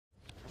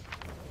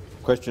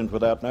Questions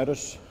without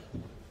notice.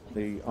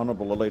 The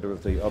Honourable Leader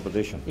of the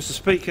Opposition. Mr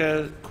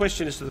Speaker, the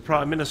question is to the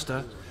Prime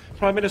Minister.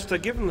 Prime Minister,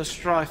 given the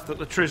strife that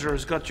the Treasurer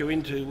has got you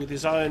into with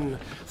his own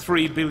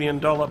 $3 billion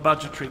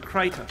budgetary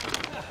crater,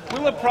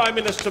 will the Prime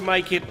Minister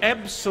make it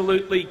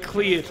absolutely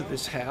clear to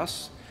this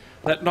House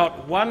that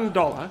not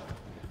 $1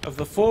 of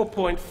the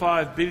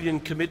 $4.5 billion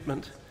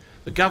commitment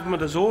the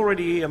government has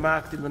already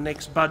earmarked in the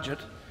next budget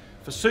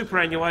for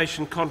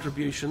superannuation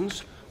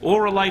contributions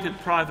or related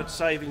private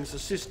savings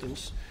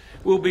assistance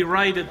will be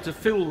raided to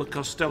fill the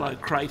Costello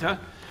crater,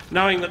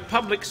 knowing that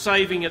public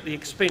saving at the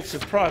expense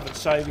of private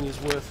saving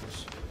is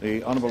worthless?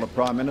 The Honourable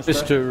Prime Minister.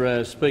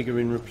 Mr Speaker,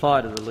 in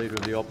reply to the Leader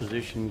of the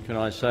Opposition, can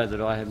I say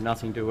that I have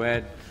nothing to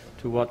add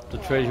to what the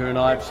Treasurer and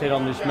I have said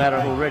on this matter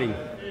already.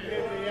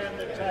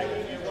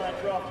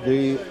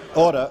 The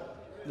order.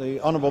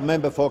 The Honourable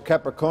Member for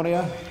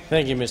Capricornia.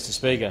 Thank you, Mr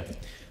Speaker.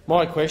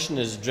 My question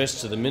is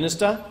addressed to the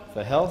Minister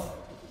for Health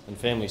and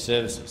Family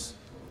Services.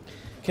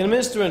 Can the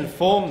Minister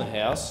inform the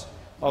House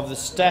of the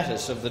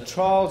status of the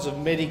trials of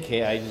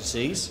Medicare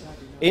agencies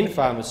in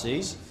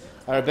pharmacies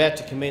are about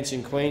to commence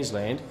in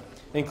Queensland,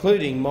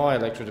 including my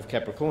electorate of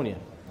Capricornia?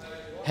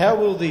 How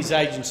will these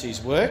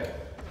agencies work?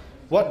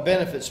 What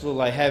benefits will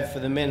they have for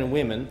the men and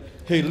women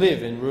who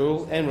live in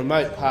rural and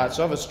remote parts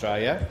of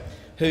Australia,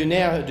 who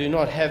now do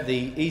not have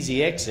the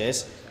easy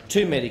access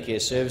to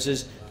Medicare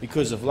services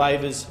because of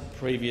Labor's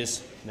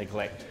previous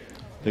neglect?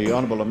 The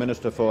Honourable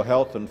Minister for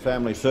Health and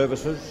Family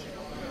Services.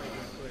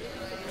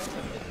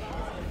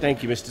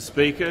 Thank you, Mr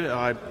Speaker.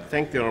 I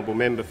thank the honourable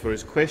member for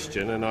his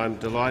question, and I'm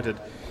delighted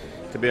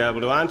to be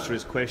able to answer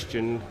his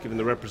question given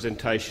the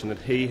representation that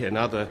he and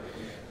other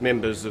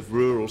members of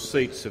rural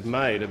seats have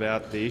made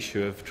about the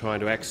issue of trying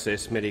to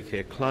access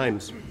Medicare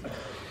claims.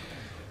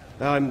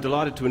 I'm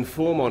delighted to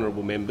inform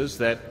honourable members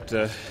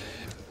that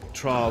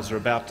trials are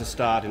about to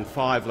start in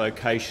 5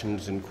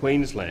 locations in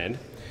Queensland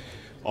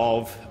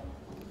of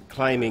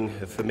claiming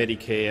for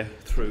Medicare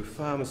through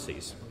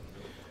pharmacies.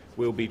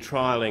 We'll be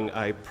trialling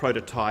a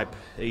prototype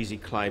easy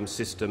claim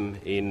system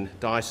in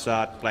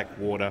Dysart,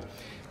 Blackwater,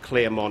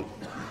 Claremont,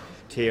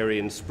 Terry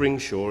and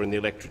Springshaw in the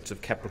electorates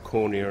of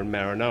Capricornia and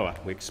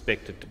Maranoa. We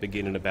expect it to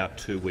begin in about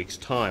 2 weeks'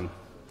 time.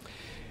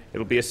 It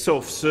will be a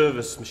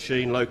self-service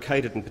machine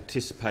located in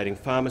participating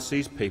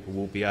pharmacies. People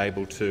will be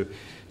able to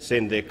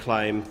send their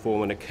claim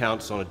form and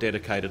accounts on a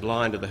dedicated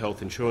line to the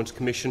Health Insurance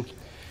Commission.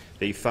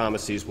 The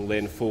pharmacies will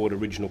then forward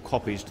original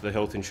copies to the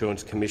Health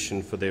Insurance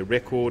Commission for their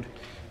record,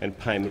 and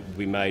payment will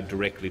be made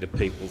directly to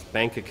people's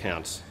bank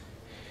accounts.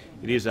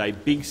 It is a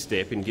big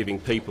step in giving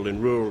people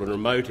in rural and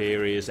remote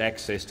areas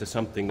access to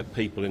something that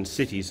people in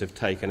cities have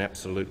taken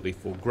absolutely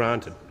for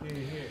granted.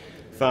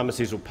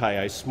 Pharmacies will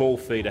pay a small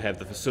fee to have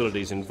the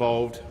facilities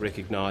involved,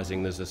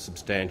 recognising there's a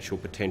substantial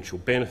potential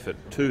benefit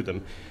to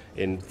them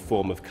in the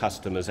form of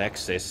customers'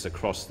 access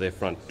across their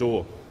front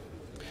door.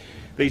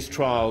 These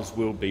trials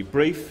will be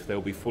brief, they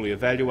will be fully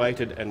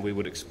evaluated, and we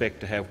would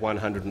expect to have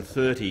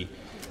 130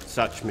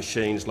 such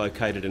machines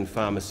located in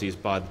pharmacies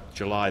by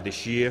July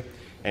this year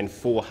and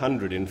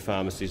 400 in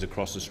pharmacies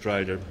across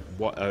Australia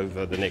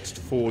over the next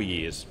 4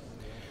 years.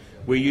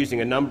 We're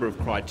using a number of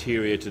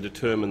criteria to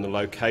determine the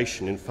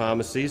location in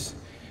pharmacies,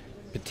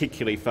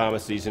 particularly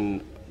pharmacies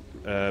in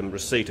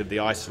receipt of the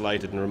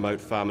isolated and remote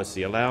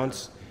pharmacy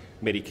allowance,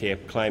 Medicare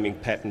claiming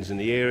patterns in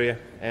the area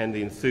and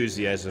the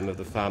enthusiasm of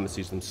the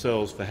pharmacies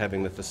themselves for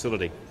having the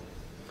facility.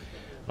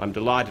 I'm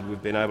delighted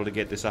we've been able to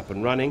get this up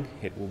and running.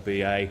 It will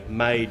be a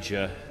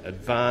major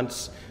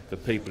advance for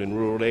people in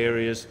rural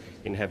areas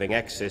in having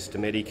access to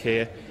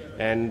Medicare,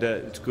 and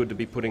it's good to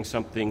be putting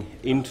something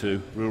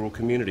into rural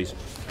communities.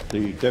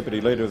 The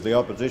Deputy Leader of the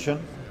Opposition.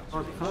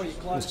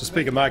 Mr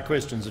Speaker, my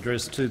question is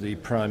addressed to the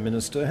Prime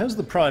Minister. Has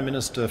the Prime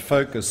Minister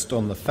focused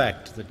on the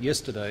fact that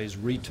yesterday's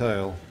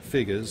retail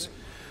figures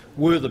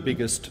were the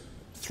biggest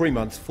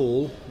 3-month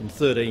fall in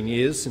 13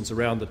 years since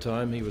around the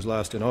time he was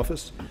last in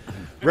office,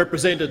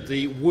 represented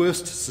the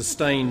worst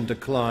sustained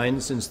decline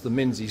since the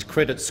Menzies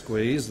credit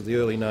squeeze of the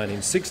early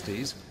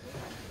 1960s,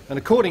 and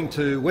according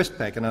to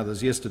Westpac and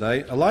others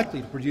yesterday, are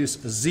likely to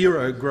produce a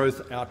zero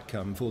growth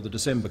outcome for the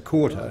December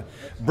quarter,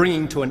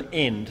 bringing to an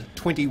end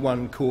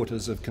 21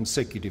 quarters of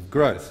consecutive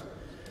growth.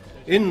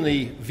 In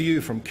the view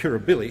from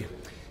Kirribilli,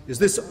 is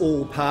this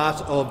all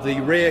part of the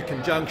rare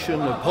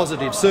conjunction of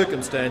positive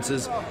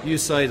circumstances you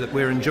say that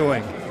we're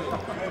enjoying?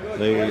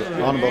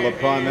 The Honourable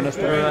Prime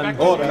Minister.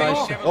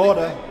 Order.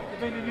 Order.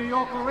 Been to New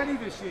York already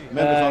this year.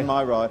 Members on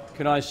my right.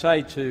 Can I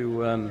say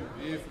to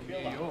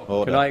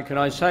can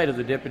I say to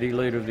the Deputy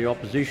Leader of the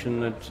Opposition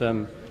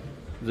that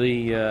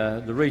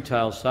the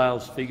retail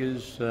sales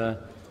figures,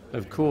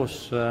 of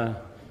course,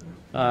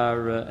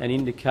 are an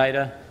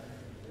indicator,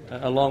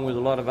 along with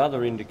a lot of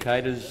other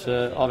indicators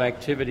of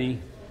activity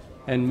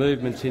and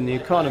movements in the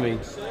economy.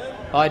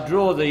 I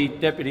draw the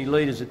Deputy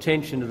Leader's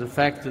attention to the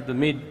fact that the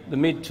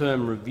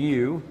mid-term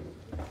review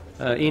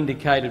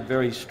indicated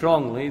very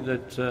strongly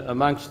that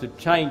amongst the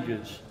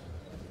changes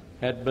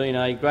had been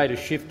a greater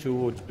shift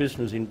towards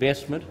business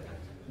investment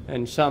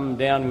and some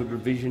downward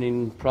revision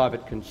in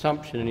private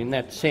consumption. And in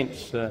that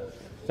sense,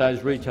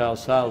 those retail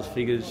sales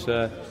figures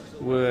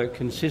were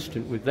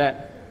consistent with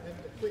that.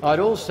 I'd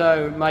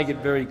also make it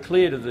very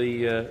clear to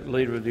the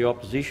Leader of the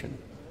Opposition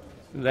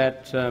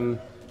that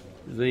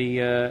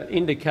the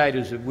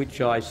indicators of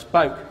which I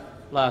spoke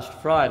last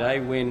Friday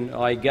when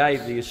I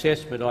gave the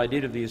assessment I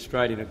did of the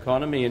Australian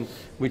economy, and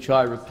which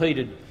I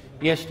repeated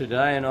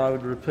yesterday and I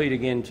would repeat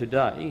again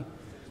today,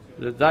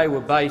 that they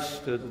were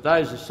based,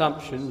 those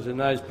assumptions and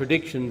those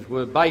predictions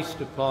were based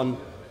upon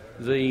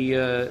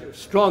the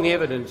strong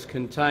evidence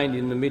contained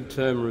in the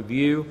mid-term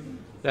review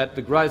that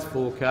the growth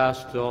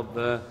forecast of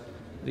the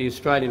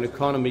Australian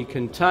economy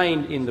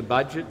contained in the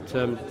budget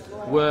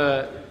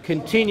were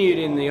continued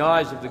in the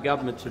eyes of the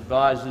government's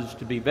advisers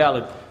to be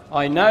valid.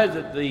 I know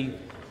that the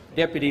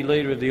Deputy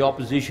Leader of the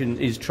Opposition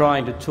is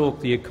trying to talk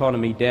the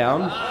economy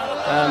down.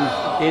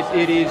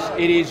 It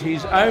is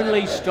his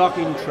only stock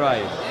in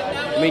trade.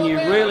 I mean, you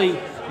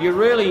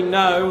really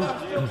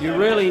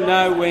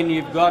know when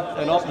you've got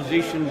an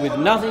opposition with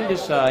nothing to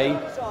say.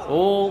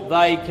 All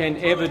they can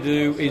ever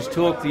do is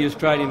talk the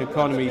Australian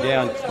economy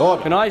down.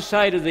 Can I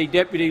say to the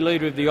Deputy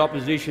Leader of the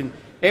Opposition,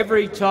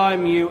 every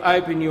time you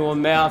open your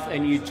mouth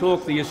and you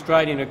talk the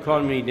Australian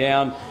economy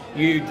down,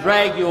 you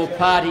drag your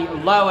party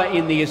lower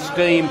in the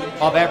esteem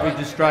of average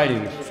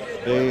Australians.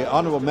 The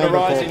honourable member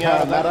for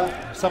Parramatta.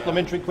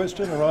 Supplementary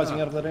question arising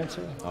out of that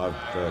answer. I've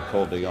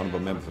called the honourable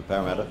member for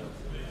Parramatta.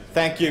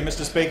 Thank you,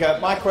 Mr Speaker.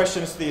 My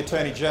question is to the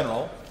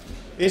Attorney-General.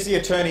 Is the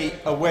Attorney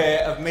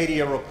aware of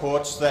media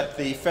reports that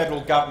the federal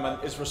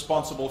government is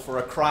responsible for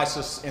a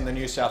crisis in the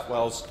New South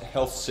Wales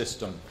health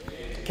system?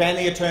 Can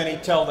the Attorney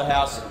tell the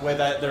House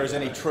whether there is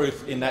any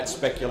truth in that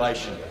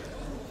speculation?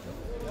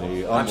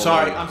 I'm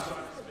sorry,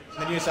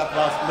 the New South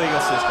Wales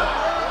legal system.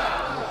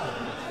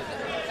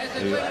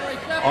 The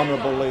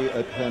Honourable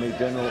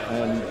Attorney-General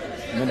and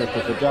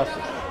Minister for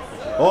Justice.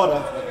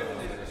 Order.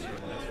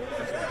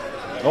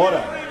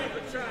 Order.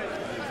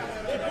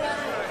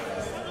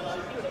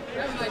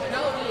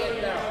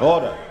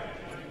 Order.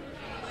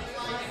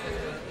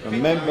 The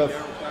member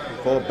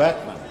for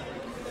Batman.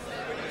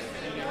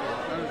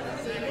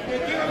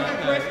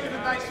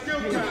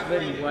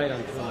 Wait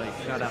until they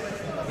shut up.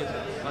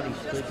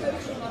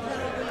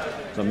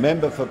 The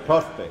member for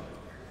Prospect.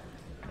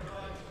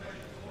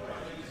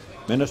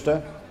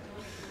 Minister.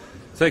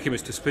 Thank you,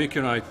 Mr Speaker,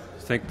 and I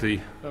thank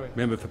the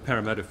member for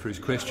Parramatta for his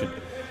question.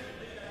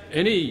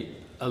 Any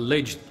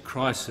alleged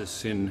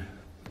crisis in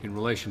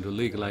relation to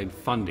legal aid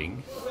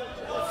funding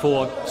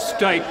for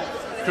state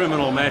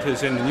criminal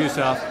matters in the New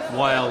South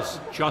Wales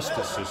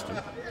justice system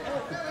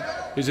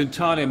is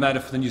entirely a matter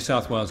for the New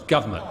South Wales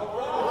government.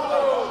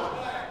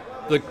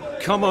 The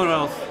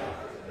Commonwealth,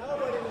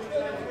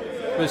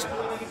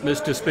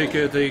 Mr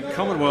Speaker, the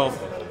Commonwealth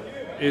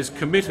is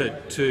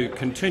committed to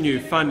continue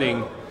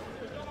funding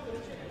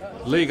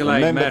legal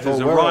aid matters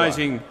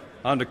arising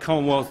under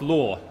Commonwealth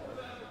law,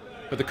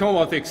 but the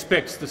Commonwealth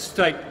expects the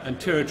state and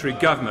territory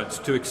governments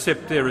to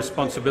accept their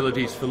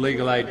responsibilities for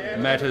legal aid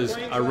matters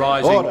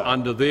arising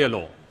under their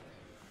law.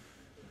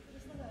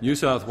 New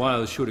South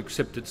Wales should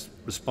accept its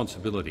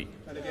responsibility.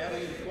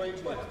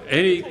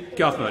 Any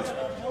government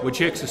which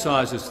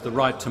exercises the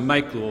right to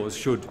make laws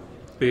should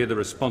bear the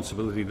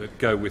responsibility that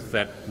go with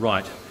that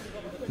right.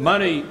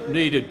 Money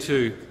needed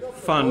to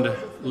fund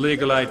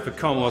legal aid for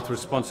Commonwealth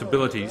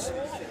responsibilities,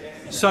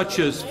 such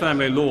as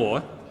family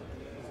law,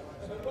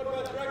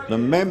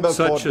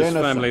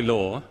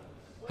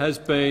 has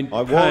been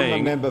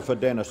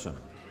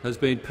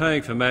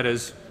paying for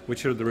matters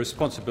which are the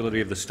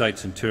responsibility of the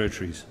states and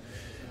territories.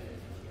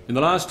 In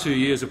the last 2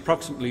 years,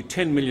 approximately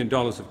 $10 million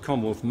of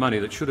Commonwealth money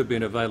that should have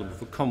been available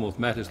for Commonwealth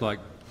matters like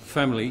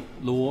family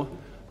law,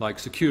 like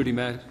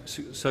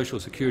social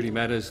security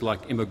matters,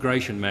 like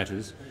immigration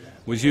matters,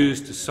 was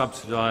used to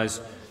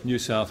subsidise New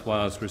South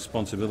Wales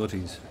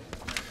responsibilities.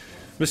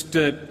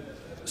 Mr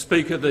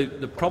Speaker,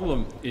 the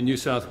problem in New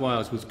South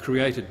Wales was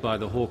created by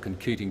the Hawke and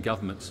Keating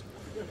governments.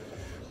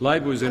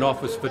 Labor was in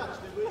office for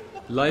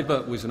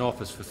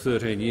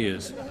 13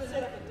 years.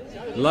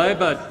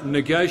 Labor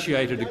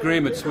negotiated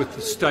agreements with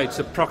the states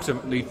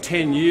approximately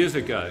 10 years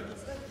ago,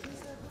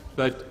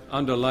 but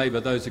under Labor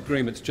those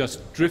agreements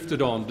just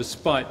drifted on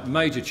despite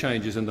major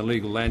changes in the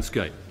legal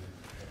landscape.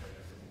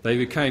 They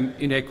became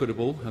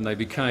inequitable and they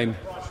became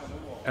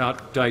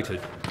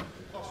outdated.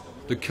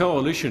 The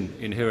Coalition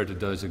inherited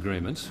those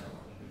agreements.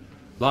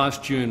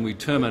 Last June we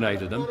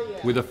terminated them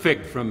with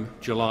effect from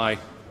July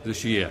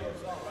this year.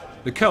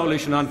 The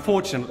Coalition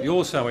unfortunately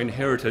also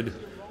inherited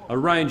a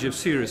range of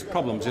serious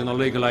problems in the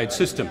legal aid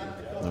system.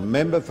 The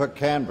member for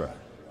Canberra.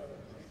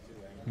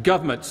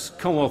 Governments,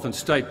 Commonwealth and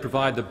state,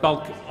 provide the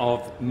bulk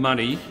of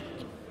money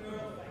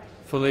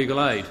for legal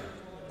aid.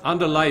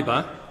 Under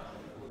Labor,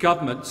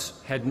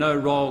 governments had no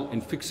role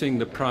in fixing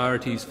the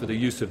priorities for the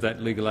use of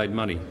that legal aid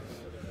money.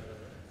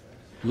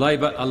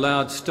 Labor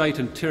allowed state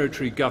and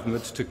territory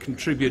governments to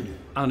contribute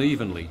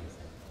unevenly,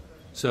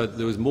 so that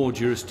there was more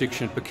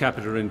jurisdiction per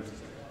capita and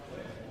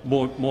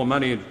more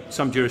money in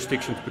some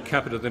jurisdictions per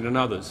capita than in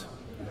others.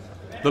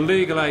 The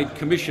legal aid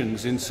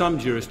commissions in some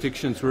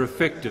jurisdictions were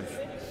effective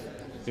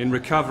in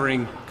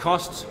recovering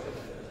costs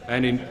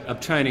and in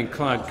obtaining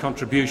client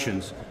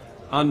contributions.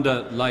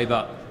 Under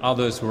Labor,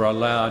 others were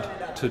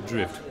allowed to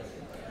drift.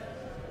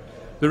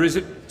 There is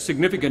a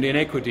significant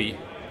inequity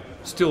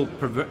still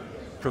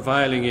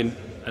prevailing in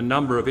a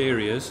number of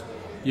areas.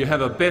 You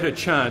have a better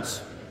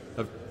chance,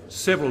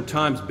 several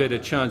times better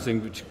chance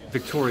in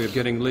Victoria of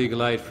getting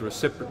legal aid for a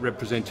separate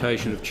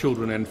representation of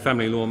children and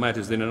family law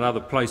matters than in other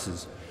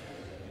places.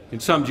 In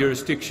some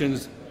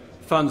jurisdictions,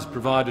 funds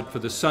provided for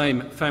the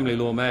same family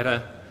law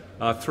matter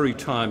are 3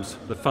 times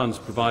the funds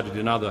provided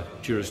in other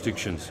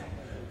jurisdictions.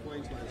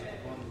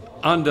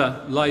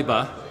 Under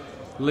Labor,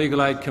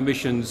 legal aid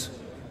commissions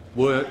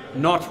were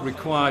not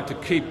required to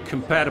keep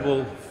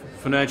compatible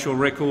financial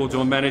records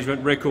or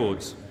management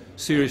records,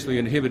 seriously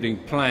inhibiting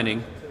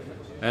planning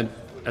and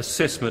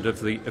assessment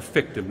of the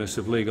effectiveness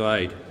of legal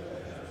aid.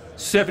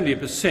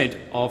 70%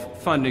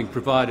 of funding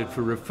provided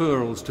for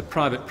referrals to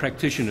private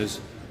practitioners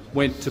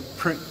went to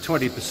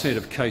 20%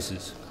 of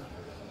cases.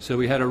 So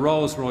we had a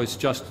Rolls-Royce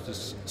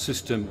justice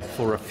system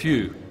for a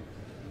few.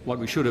 What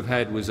we should have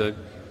had was a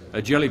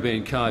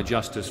jelly-bean car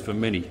justice for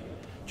many.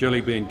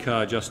 Jelly-bean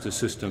car justice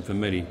system for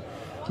many.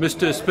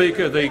 Mr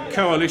Speaker, the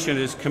Coalition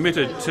is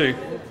committed to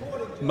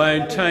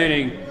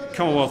maintaining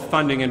Commonwealth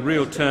funding in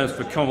real terms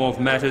for Commonwealth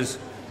matters.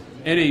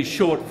 Any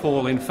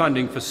shortfall in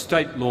funding for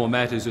state law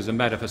matters is a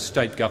matter for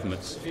state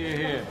governments.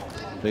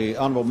 The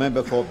honourable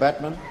member for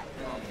Batman.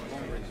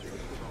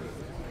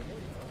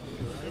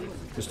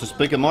 Mr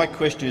Speaker, my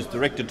question is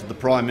directed to the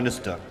Prime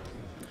Minister.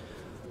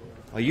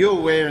 Are you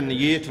aware in the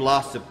year to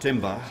last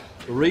September,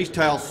 the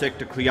retail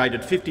sector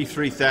created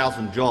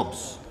 53,000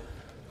 jobs?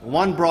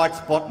 One bright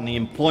spot in the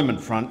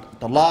employment front,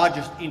 the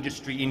largest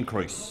industry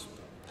increase.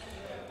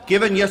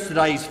 Given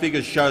yesterday's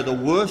figures show the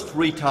worst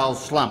retail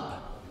slump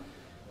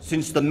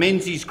since the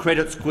Menzies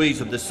credit squeeze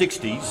of the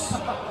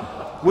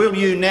 60s, will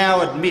you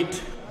now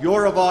admit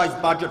your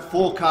revised budget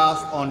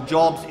forecast on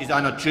jobs is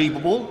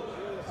unachievable,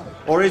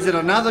 or is it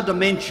another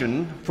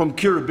dimension from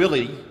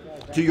curability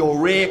to your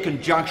rare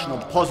conjunction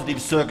of positive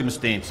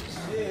circumstances?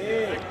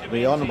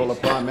 The Honourable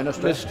Prime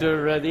Minister.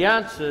 The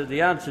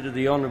answer to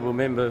the honourable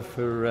member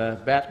for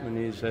Batman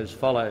is as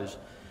follows.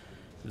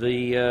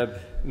 The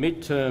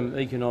mid-term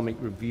economic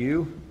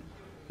review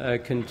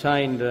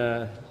contained,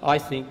 I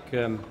think,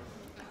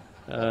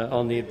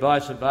 on the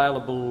advice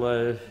available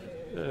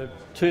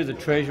to the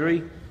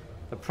Treasury,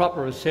 a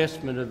proper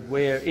assessment of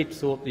where it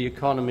thought the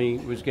economy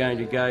was going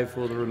to go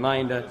for the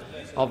remainder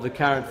of the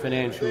current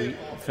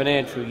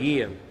financial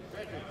year.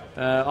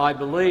 I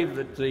believe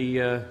that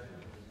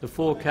the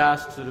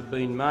forecasts that have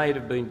been made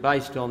have been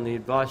based on the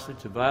advice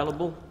that's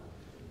available.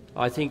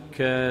 I think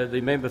the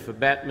member for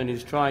Batman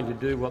is trying to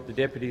do what the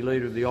Deputy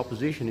Leader of the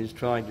Opposition is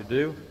trying to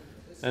do,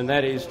 and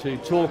that is to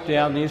talk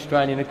down the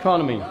Australian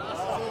economy.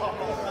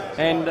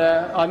 And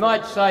I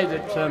might say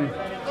that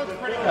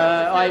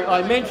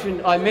I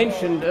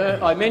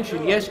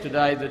mentioned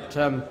yesterday that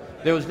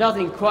there was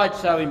nothing quite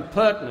so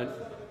impertinent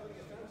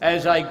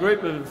as a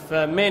group of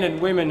men and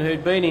women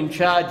who'd been in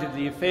charge of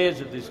the affairs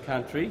of this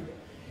country.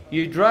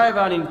 You drove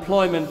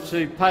unemployment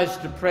to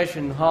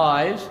post-depression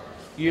highs.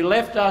 You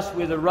left us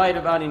with a rate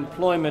of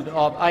unemployment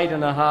of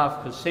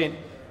 8.5%,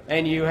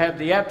 and you have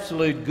the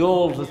absolute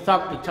gall to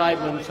thump the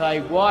table and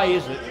say, why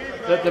is it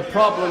that the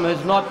problem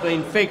has not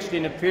been fixed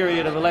in a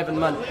period of 11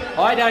 months?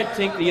 I don't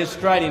think the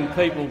Australian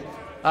people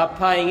are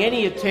paying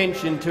any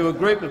attention to a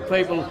group of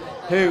people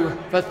who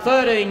for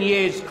 13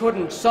 years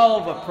couldn't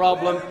solve a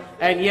problem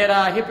and yet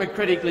are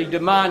hypocritically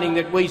demanding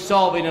that we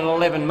solve it in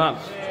 11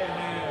 months.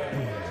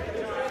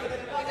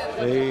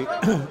 The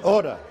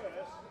order.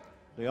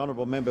 The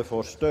honourable member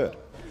for Sturt.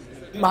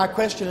 My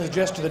question is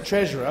addressed to the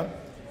Treasurer.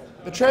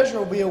 The Treasurer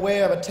will be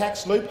aware of a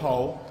tax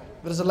loophole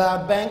that has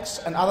allowed banks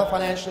and other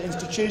financial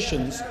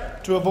institutions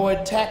to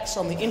avoid tax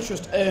on the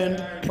interest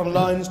earned from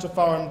loans to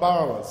foreign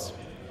borrowers.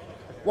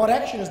 What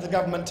action is the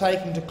government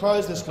taking to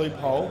close this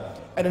loophole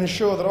and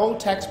ensure that all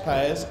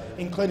taxpayers,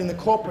 including the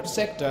corporate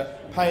sector,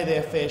 pay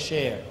their fair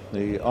share?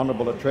 The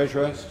Honourable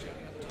Treasurer.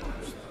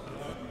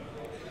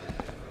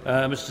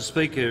 Mr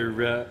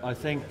Speaker, I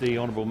thank the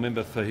honourable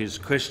member for his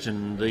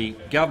question. The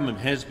government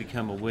has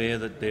become aware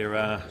that there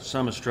are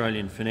some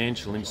Australian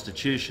financial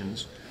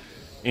institutions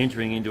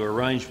entering into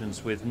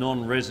arrangements with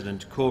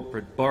non-resident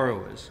corporate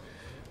borrowers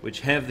which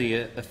have the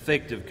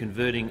effect of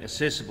converting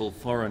assessable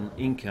foreign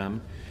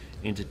income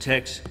into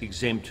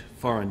tax-exempt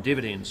foreign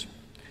dividends.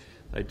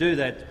 They do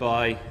that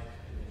by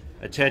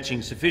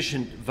attaching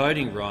sufficient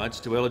voting rights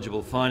to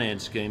eligible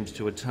finance schemes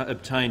to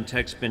obtain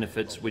tax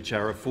benefits which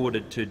are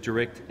afforded to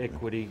direct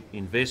equity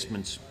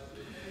investments.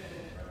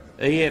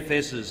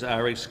 EFSs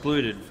are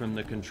excluded from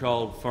the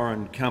controlled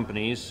foreign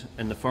companies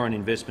and the foreign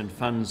investment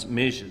funds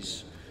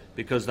measures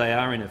because they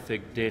are in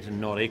effect debt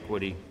and not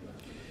equity.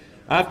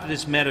 After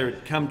this matter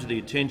had come to the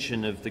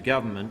attention of the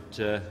government,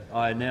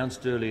 I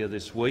announced earlier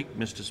this week,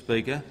 Mr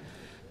Speaker,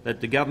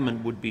 that the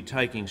government would be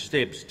taking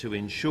steps to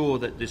ensure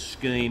that this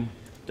scheme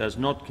does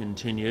not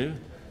continue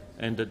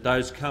and that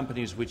those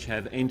companies which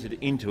have entered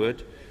into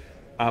it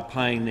are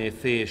paying their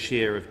fair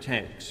share of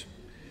tax.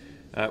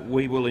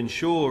 We will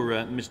ensure,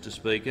 Mr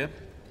Speaker,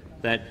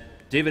 that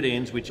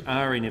dividends, which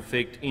are in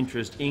effect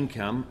interest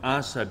income,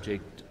 are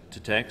subject to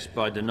tax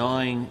by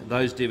denying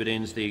those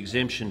dividends the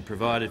exemption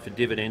provided for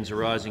dividends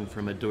arising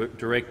from a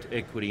direct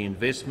equity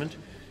investment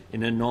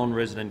in a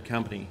non-resident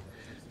company,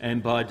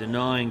 and by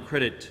denying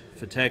credit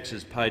for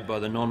taxes paid by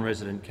the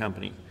non-resident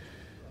company.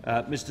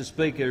 Mr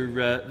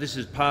Speaker, this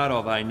is part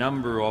of a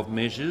number of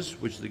measures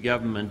which the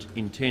government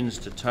intends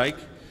to take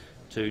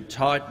to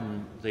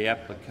tighten the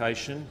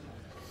application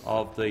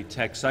of the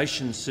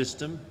taxation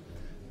system,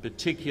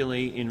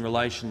 particularly in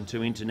relation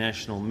to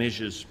international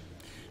measures.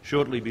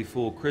 Shortly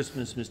before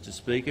Christmas, Mr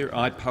Speaker,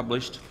 I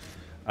published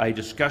a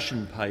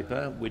discussion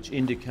paper which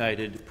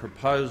indicated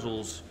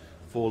proposals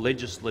for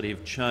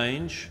legislative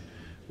change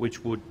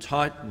which would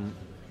tighten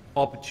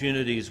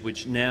opportunities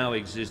which now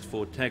exist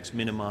for tax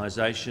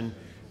minimisation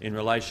in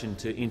relation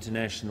to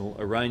international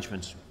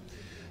arrangements.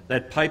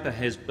 That paper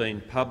has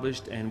been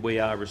published and we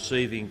are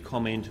receiving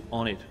comment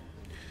on it.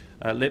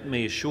 Let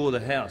me assure the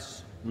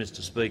House,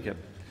 Mr Speaker,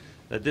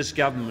 that this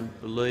government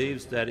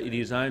believes that it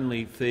is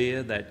only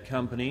fair that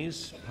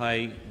companies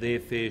pay their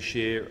fair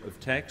share of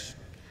tax,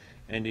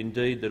 and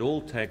indeed that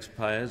all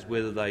taxpayers,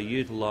 whether they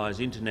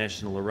utilise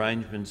international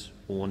arrangements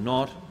or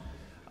not,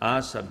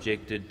 are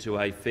subjected to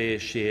a fair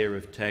share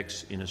of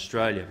tax in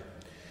Australia.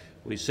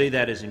 We see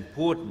that as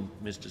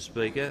important, Mr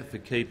Speaker, for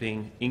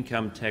keeping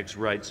income tax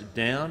rates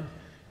down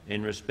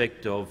in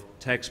respect of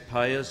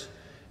taxpayers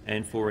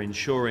and for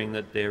ensuring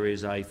that there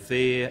is a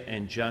fair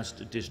and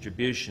just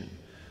distribution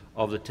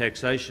of the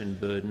taxation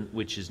burden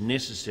which is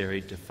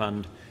necessary to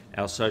fund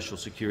our social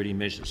security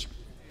measures.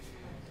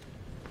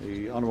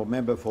 The honourable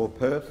member for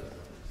Perth.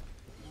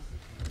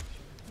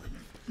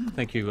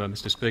 Thank you,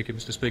 Mr Speaker.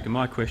 Mr Speaker,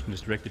 my question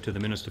is directed to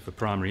the Minister for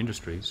Primary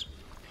Industries.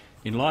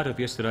 In light of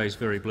yesterday's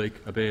very bleak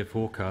bare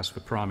forecast for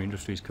primary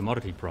industries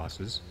commodity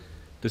prices,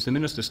 does the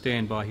Minister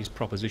stand by his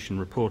proposition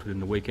reported in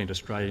the Weekend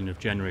Australian of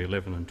January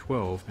 11 and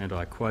 12, and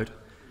I quote,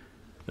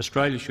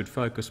 "Australia should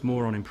focus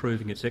more on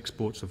improving its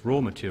exports of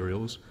raw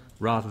materials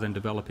rather than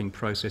developing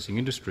processing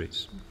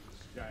industries"?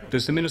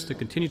 Does the Minister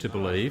continue to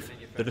believe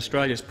that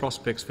Australia's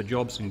prospects for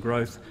jobs and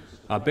growth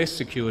are best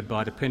secured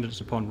by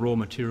dependence upon raw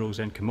materials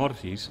and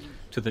commodities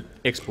to the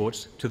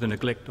exports to the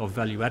neglect of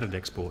value-added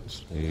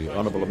exports? The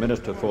Honourable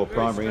Minister for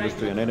Primary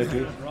Industry and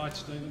Energy.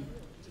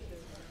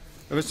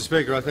 Mr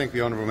Speaker, I thank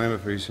the honourable member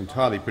for his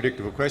entirely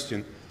predictable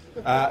question.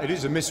 It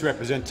is a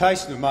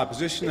misrepresentation of my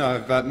position.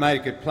 I've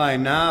made it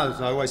plain now,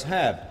 as I always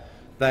have,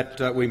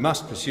 that we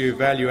must pursue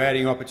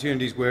value-adding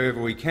opportunities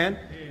wherever we can.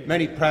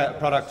 Many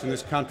products in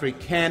this country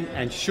can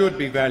and should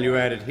be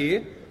value-added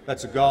here.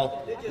 That's a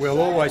goal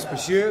we'll always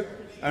pursue,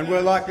 and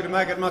we're likely to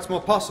make it much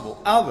more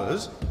possible.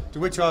 Others, to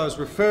which I was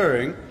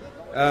referring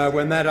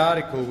when that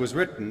article was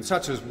written,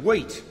 such as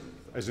wheat,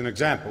 as an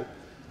example,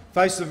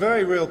 face the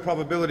very real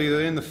probability that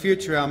in the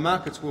future our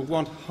markets will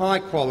want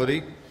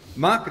high-quality,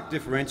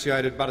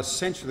 market-differentiated but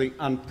essentially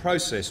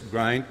unprocessed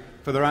grain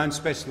for their own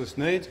specialist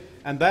needs,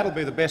 and that'll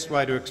be the best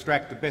way to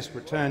extract the best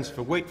returns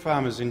for wheat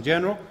farmers in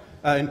general,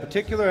 in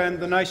particular, and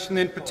the nation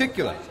in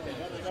particular.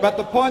 But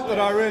the point that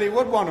I really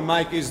would want to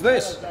make is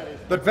this,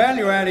 that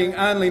value-adding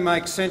only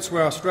makes sense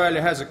where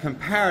Australia has a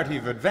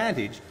comparative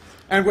advantage,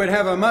 and we'd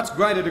have a much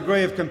greater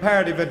degree of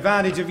comparative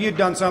advantage if you'd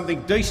done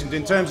something decent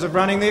in terms of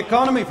running the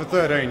economy for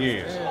 13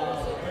 years.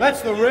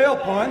 That's the real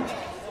point.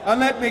 And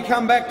let me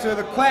come back to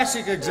the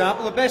classic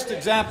example, the best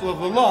example of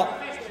the lot.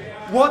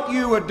 What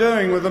you were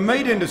doing with the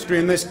meat industry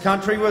in this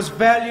country was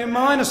value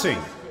minusing,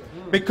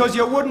 because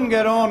you wouldn't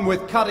get on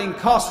with cutting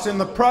costs in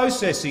the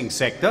processing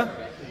sector.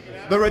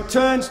 The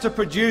returns to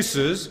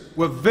producers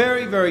were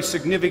very, very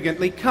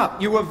significantly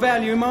cut. You were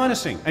value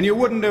minusing, and you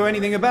wouldn't do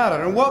anything about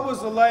it. And what was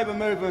the Labor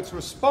movement's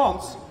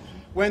response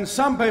when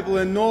some people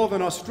in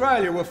Northern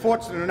Australia were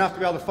fortunate enough to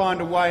be able to find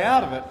a way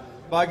out of it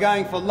by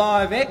going for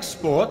live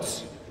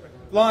exports?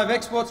 Live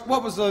exports,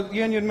 what was the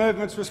union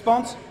movement's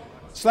response?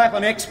 Slap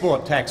an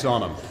export tax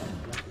on them.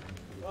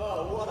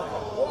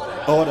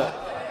 Order.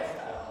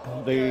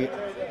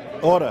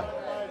 Order.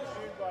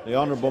 The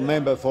honourable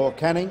member for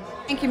Canning.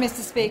 Thank you,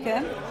 Mr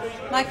Speaker.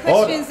 My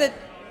question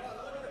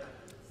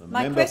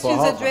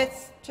is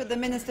addressed to the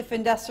Minister for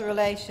Industrial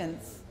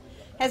Relations.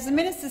 Has the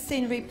Minister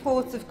seen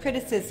reports of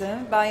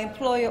criticism by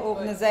employer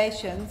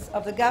organisations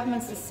of the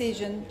government's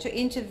decision to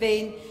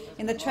intervene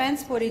in the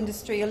transport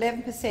industry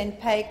 11%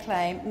 pay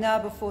claim now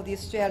before the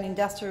Australian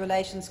Industrial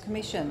Relations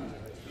Commission?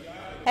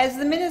 Has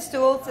the Minister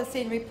also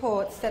seen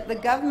reports that the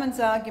government's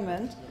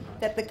argument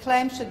that the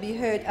claim should be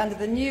heard under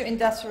the new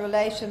industrial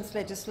relations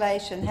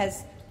legislation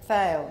has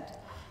failed?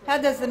 How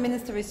does the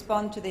Minister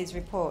respond to these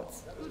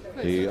reports?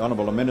 The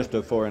Honourable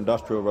Minister for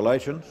Industrial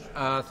Relations.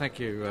 Thank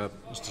you,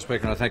 Mr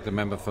Speaker, and I thank the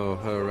member for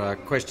her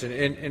question.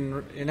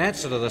 In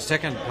answer to the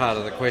second part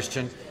of the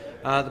question,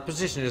 the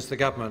position is the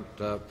government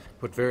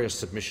put various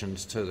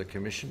submissions to the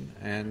Commission,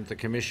 and the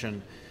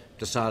Commission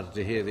decided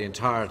to hear the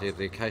entirety of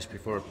the case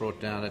before it brought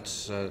down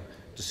its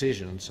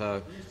decision.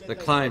 So the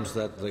claims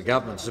that the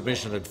government's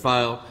submission had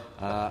failed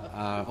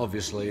are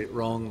obviously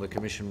wrong. The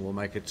Commission will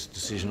make its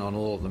decision on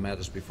all of the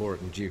matters before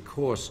it in due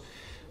course.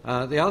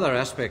 The other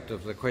aspect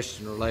of the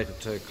question related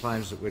to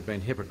claims that we'd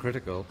been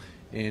hypocritical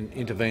in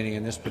intervening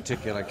in this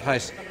particular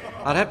case.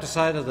 I'd have to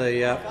say to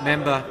the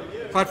member,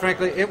 quite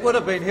frankly, it would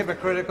have been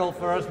hypocritical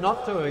for us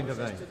not to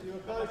intervene,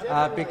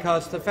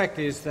 because the fact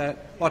is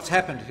that what's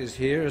happened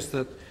here is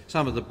that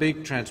some of the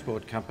big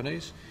transport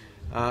companies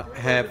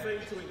have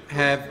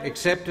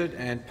accepted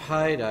and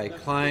paid a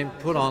claim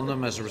put on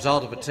them as a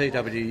result of a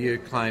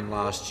TWU claim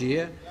last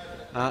year.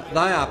 They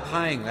are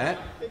paying that.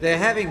 They're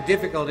having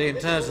difficulty in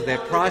terms of their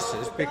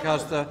prices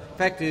because the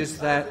fact is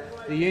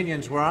that the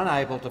unions were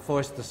unable to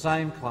foist the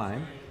same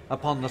claim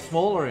upon the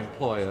smaller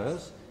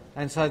employers,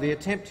 and so the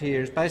attempt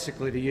here is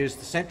basically to use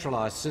the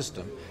centralised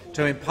system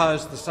to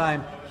impose the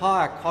same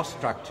higher cost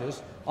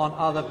structures on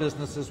other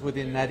businesses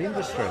within that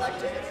industry.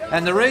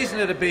 And the reason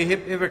it would be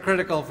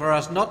hypocritical for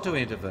us not to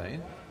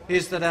intervene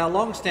is that our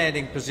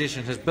long-standing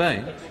position has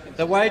been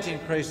that wage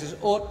increases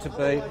ought to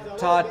be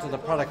tied to the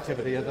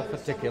productivity of the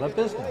particular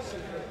business.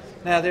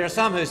 Now, there are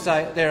some who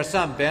say there are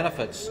some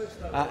benefits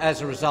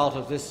as a result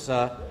of this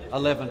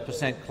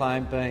 11%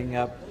 claim being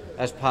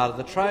as part of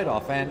the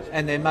trade-off,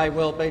 and there may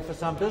well be for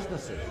some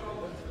businesses.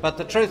 But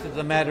the truth of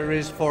the matter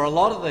is, for a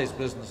lot of these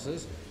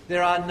businesses,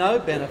 there are no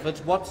benefits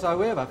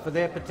whatsoever for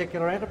their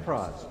particular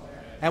enterprise.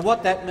 And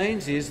what that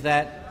means is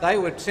that they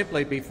would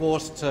simply be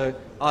forced to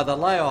either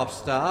lay off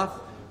staff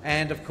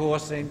and, of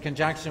course, in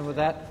conjunction with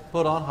that,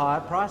 put on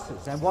higher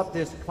prices. And what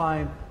this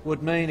claim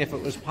would mean if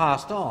it was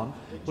passed on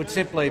would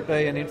simply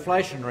be an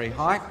inflationary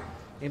hike,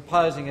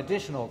 imposing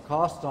additional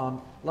costs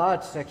on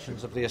large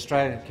sections of the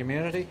Australian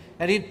community,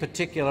 and in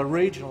particular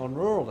regional and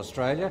rural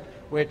Australia,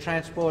 where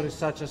transport is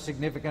such a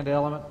significant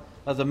element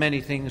of the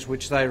many things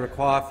which they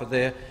require for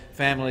their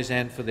families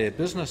and for their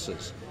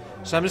businesses.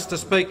 So, Mr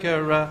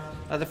Speaker,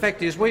 the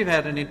fact is we've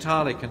had an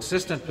entirely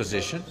consistent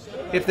position.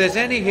 If there's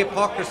any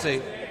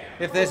hypocrisy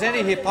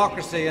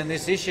in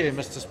this issue,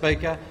 Mr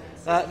Speaker,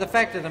 the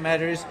fact of the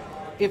matter is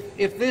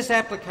if this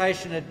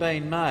application had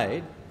been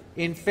made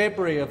in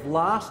February of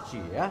last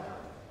year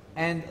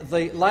and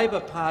the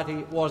Labor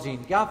Party was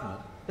in government,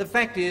 the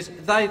fact is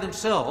they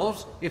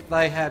themselves, if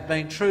they had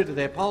been true to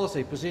their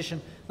policy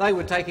position, they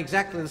would take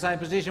exactly the same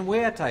position we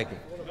are taking,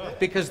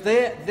 because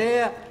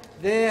their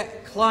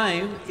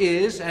claim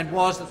is and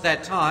was at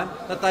that time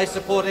that they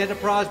support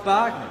enterprise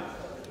bargaining.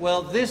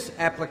 Well, this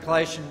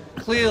application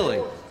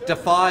clearly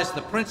defies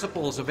the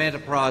principles of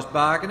enterprise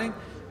bargaining,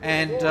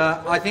 and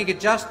I think it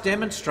just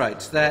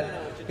demonstrates that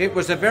it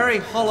was a very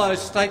hollow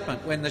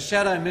statement when the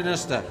Shadow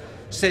Minister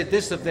said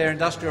this of their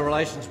industrial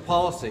relations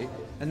policy,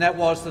 and that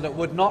was that it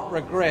would not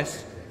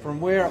regress from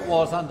where it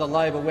was under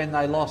Labor when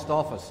they lost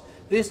office.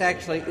 This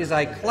actually is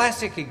a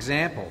classic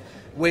example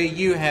where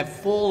you have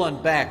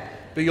fallen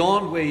back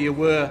beyond where you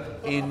were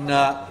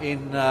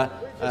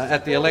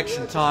at the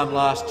election time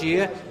last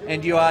year,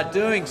 and you are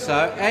doing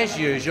so, as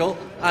usual,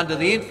 under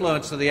the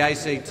influence of the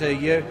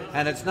ACTU,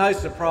 and it's no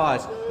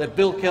surprise that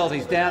Bill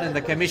Kelty's down in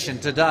the Commission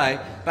today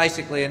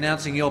basically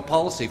announcing your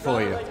policy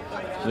for you.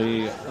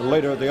 The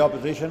Leader of the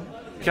Opposition.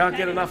 Can't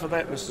get enough of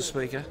that, Mr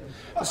Speaker.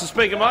 Mr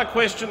Speaker, my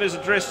question is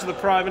addressed to the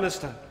Prime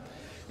Minister.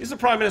 Is the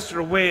Prime Minister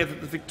aware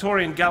that the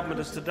Victorian Government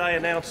has today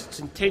announced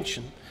its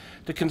intention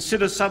to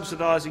consider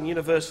subsidising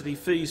university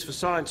fees for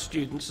science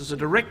students as a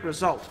direct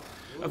result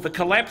of the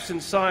collapse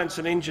in science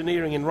and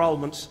engineering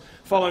enrolments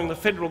following the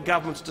federal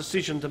government's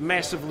decision to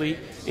massively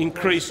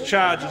increase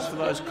charges for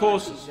those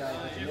courses?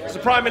 Is the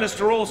Prime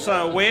Minister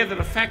also aware that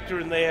a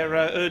factor in their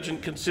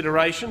urgent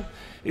consideration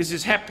is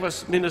his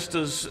hapless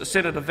minister's,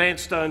 Senator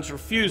Vanstone's,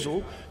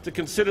 refusal to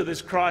consider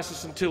this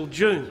crisis until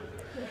June?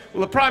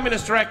 Will the Prime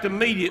Minister act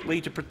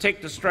immediately to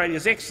protect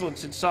Australia's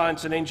excellence in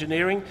science and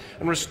engineering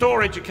and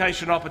restore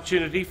education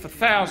opportunity for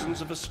thousands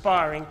of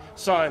aspiring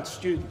science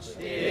students?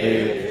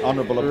 The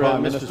Honourable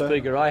Prime Minister. Mr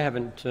Speaker, I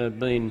haven't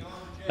been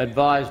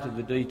advised of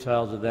the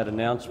details of that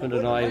announcement,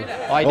 and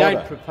I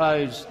don't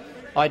propose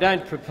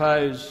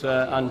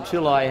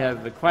until I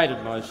have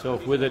acquainted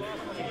myself with it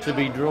to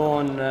be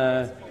drawn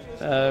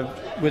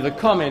with a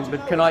comment.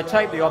 But can I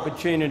take the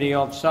opportunity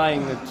of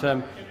saying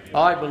that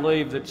I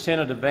believe that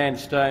Senator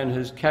Vanstone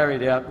has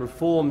carried out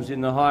reforms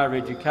in the higher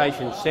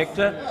education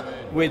sector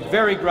with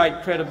very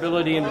great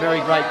credibility and very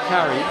great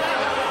courage,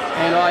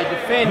 and I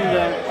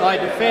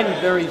defend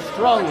very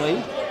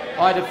strongly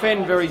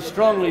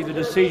the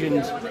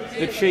decisions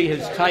that she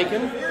has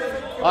taken.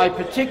 I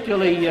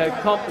particularly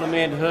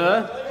compliment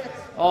her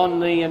on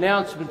the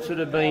announcements that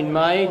have been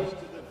made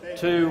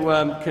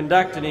to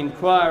conduct an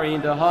inquiry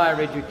into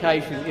higher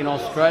education in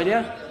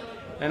Australia,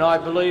 and I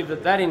believe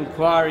that that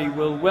inquiry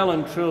will well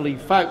and truly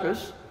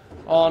focus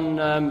on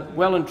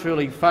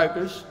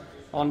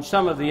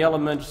some of the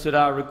elements that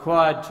are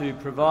required to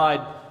provide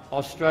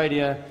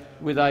Australia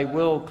with a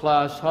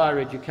world-class higher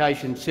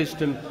education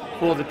system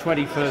for the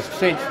 21st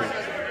century.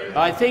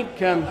 I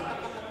think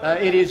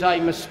it is a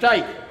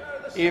mistake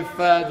if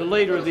the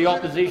Leader of the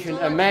Opposition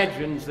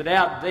imagines that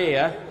out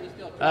there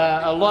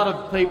a lot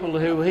of people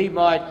who he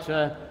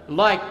might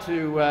like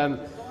to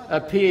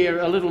appear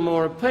a little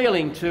more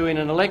appealing to in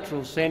an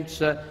electoral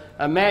sense,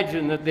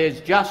 imagine that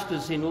there's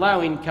justice in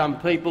low-income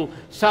people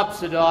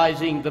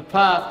subsidising the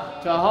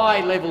path to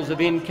high levels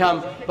of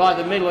income by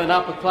the middle and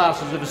upper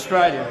classes of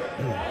Australia.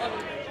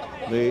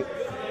 The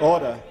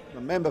order.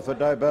 The member for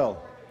Dobell.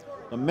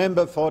 The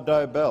member for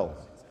Dobell.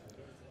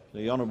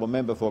 The honourable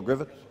member for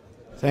Griffith.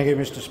 Thank you,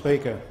 Mr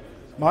Speaker.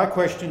 My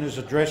question is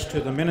addressed to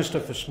the Minister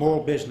for Small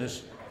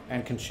Business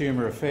and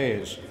Consumer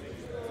Affairs.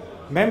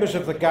 Members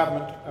of the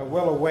government are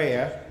well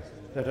aware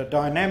that a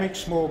dynamic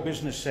small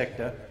business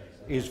sector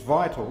is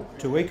vital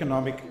to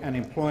economic and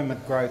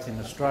employment growth in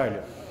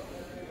Australia.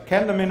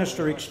 Can the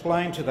Minister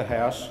explain to the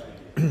House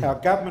how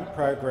government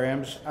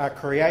programs are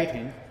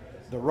creating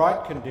the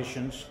right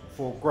conditions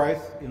for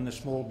growth in the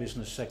small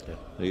business sector?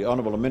 The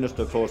Honourable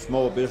Minister for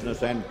Small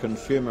Business and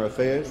Consumer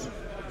Affairs.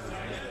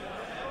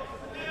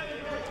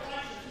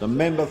 The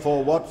member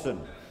for Watson.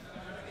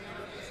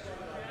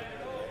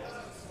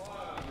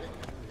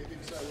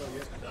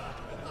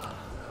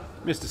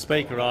 Mr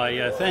Speaker,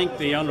 I thank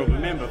the honourable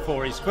member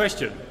for his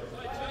question.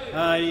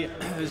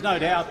 There's no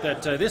doubt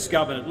that this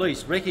government at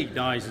least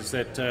recognises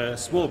that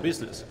small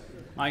business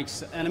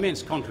makes an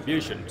immense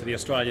contribution to the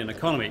Australian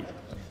economy,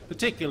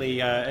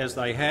 particularly as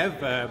they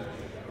have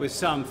with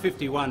some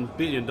 $51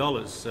 billion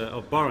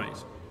of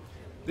borrowings.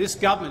 This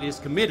government is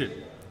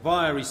committed,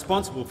 via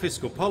responsible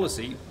fiscal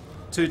policy,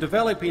 to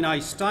developing a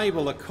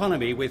stable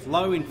economy with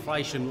low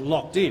inflation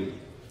locked in.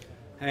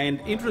 And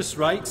interest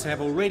rates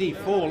have already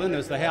fallen,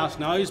 as the House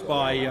knows,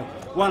 by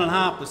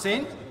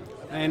 1.5%,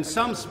 and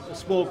some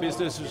small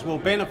businesses will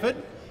benefit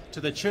to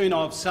the tune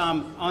of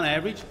some, on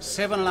average,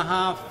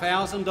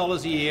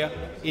 $7,500 a year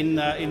in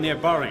their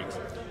borrowings.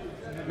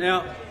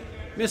 Now,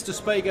 Mr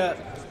Speaker,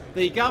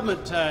 the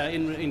government,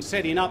 in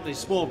setting up this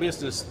small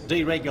business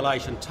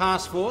deregulation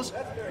task force,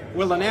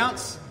 will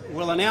announce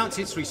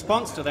its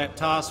response to that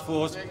task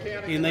force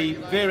in the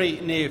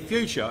very near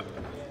future.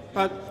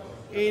 But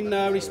in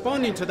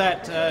responding to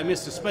that,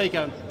 Mr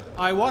Speaker,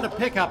 I want to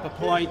pick up a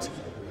point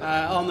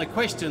on the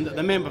question that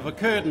the member for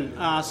Curtin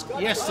asked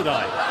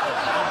yesterday.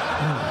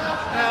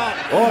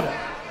 Order.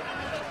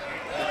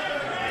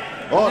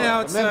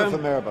 Now, the member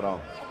for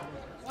Maribyrnong.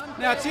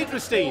 Now, it's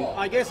interesting,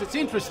 I guess it's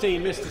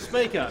interesting, Mr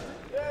Speaker,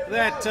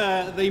 that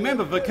the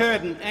member for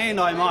Curtin and,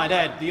 I might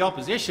add, the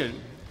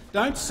opposition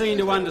don't seem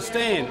to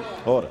understand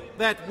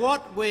that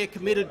what we're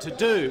committed to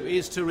do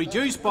is to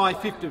reduce by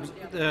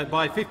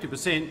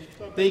 50%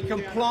 the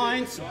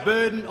compliance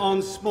burden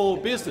on small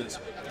business,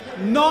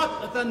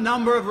 not the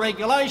number of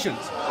regulations.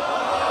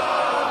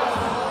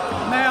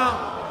 Now,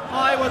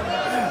 I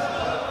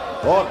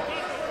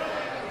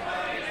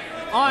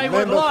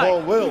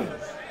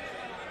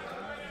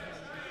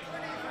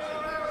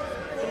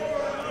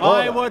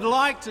would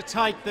like to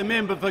take the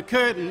member for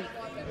Curtin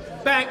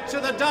back to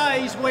the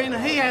days when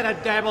he had a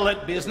dabble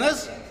at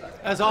business.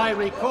 As I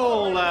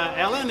recall,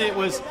 Alan, it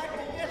was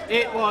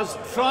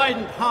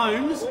Trident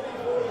Homes,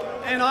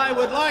 and I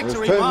would like to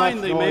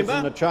remind the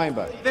member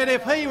that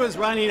if he was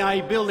running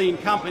a building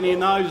company in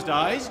those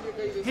days,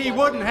 he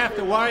wouldn't have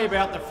to worry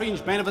about the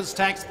fringe benefits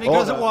tax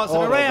because it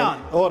wasn't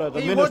around.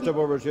 The Minister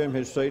will resume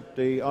his seat.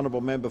 The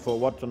honourable member for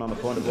Watson on a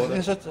point of order.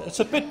 Yes,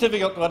 it's a bit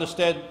difficult to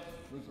understand,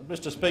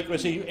 Mr Speaker.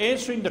 Is he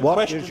answering the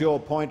question? What is your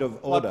point of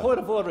order? My point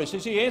of order is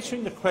he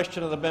answering the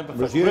question of the member for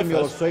Resume Griffith?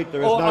 your seat.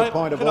 There is no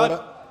point of order.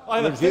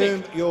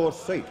 Resume your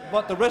seat.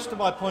 But the rest of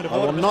my point of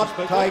order, order, I will not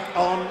take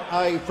on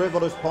a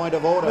frivolous point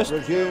of order.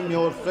 Resume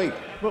your seat.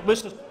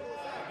 Mr.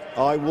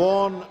 I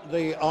warn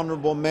the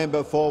honourable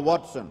member for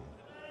Watson.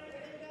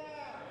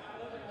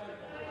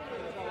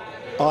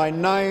 I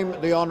name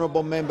the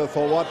honourable member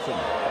for Watson.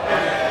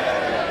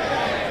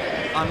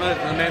 I move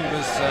the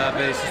members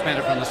be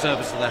suspended from the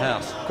service of the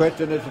House.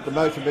 Question is that the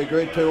motion be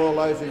agreed to. All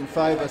those in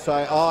favour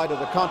say aye. To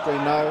the contrary,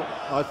 no.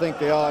 I think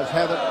the ayes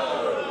have it.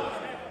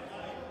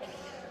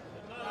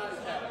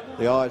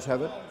 The ayes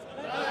have it.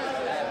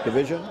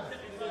 Division.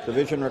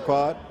 Division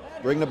required.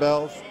 Ring the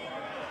bells.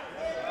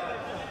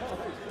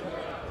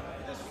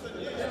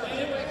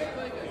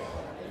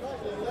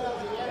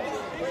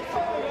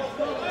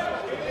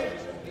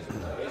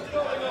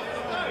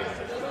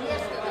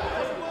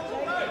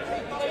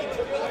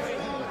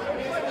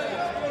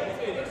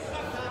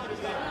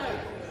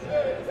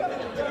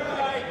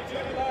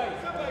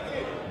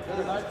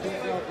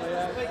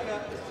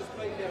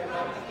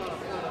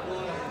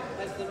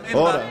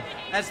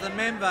 As the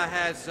member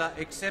has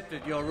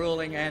accepted your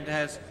ruling and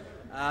has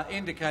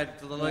indicated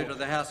to the Leader of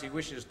the House he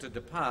wishes to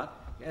depart,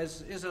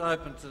 is it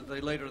open to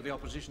the Leader of the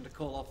Opposition to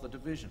call off the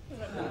division?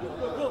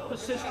 We'll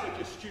persist with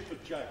your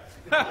stupid joke.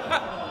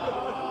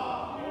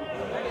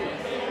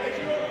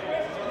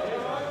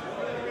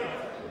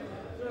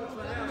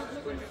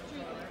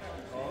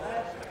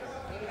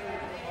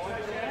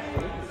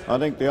 I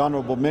think the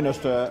honourable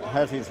minister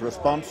has his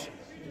response.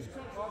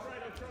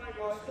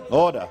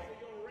 Order.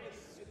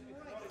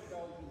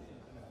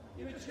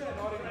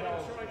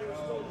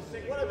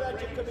 What about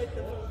your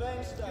commitment from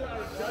Vanstone?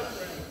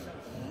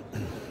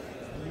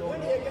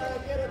 When are you going to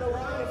get it away,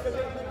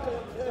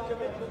 her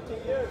commitment to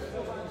you?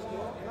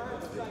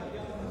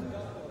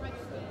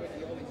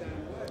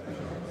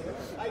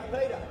 Hey,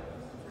 Peter,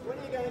 when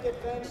are you going to get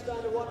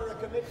Vanstone to honour a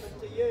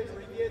commitment to you to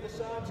review the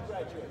science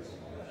graduates?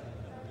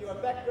 You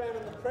have background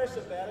in the press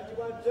about it, you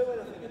won't do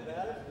anything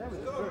about it. Don't be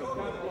a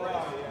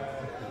liar.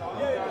 Don't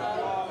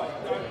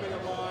be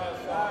a liar.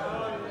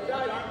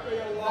 Don't be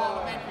a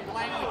liar. Parliamentary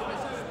language,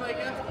 Mr.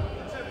 Speaker.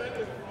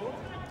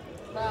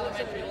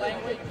 Parliamentary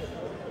language.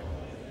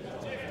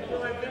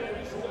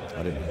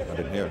 I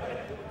didn't hear it.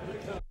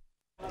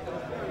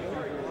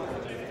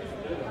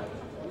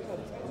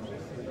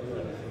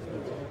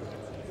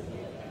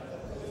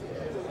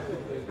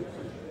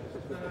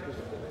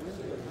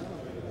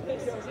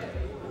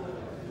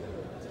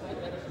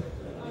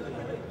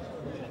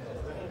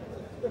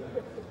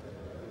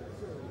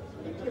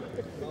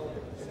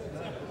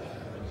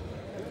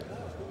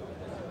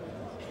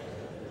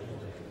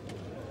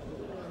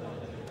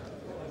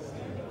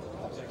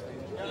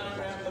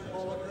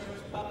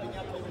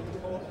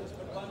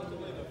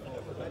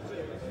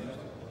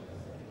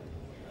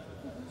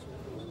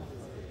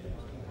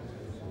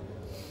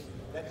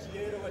 That's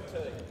you to a T.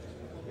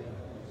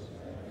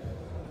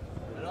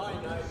 And I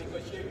know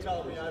because you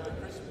told me over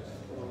Christmas.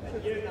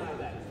 And you know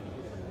that.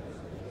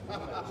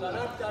 So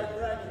don't go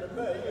bragging to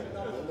me and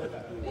not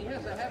deliver. He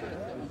has a habit of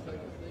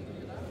demonstrating things,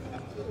 you know.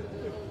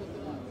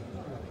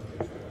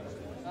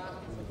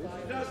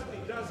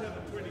 He does have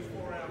a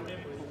 24-hour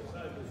memory.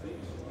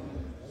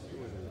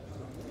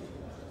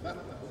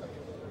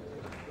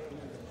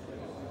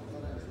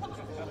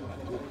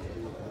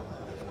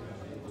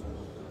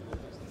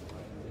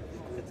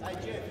 Hey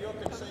Jeff, you're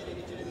conceding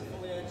that you didn't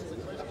fully answer the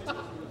question.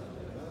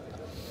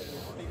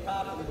 Be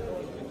part of the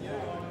course with you.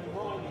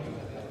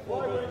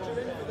 Why weren't you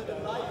in for the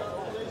debate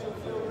on the diesel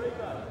fuel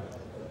rebate?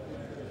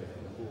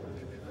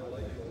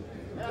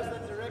 How's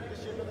that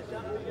directorship of the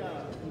company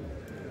going?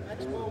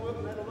 That's more work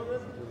than a look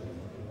at.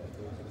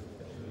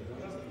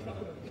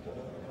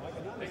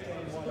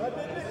 I've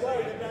been a bit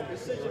worried about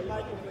decision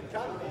making for the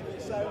company if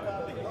it's so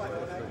behind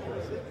on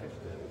accuracy.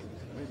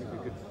 Maybe we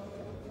could.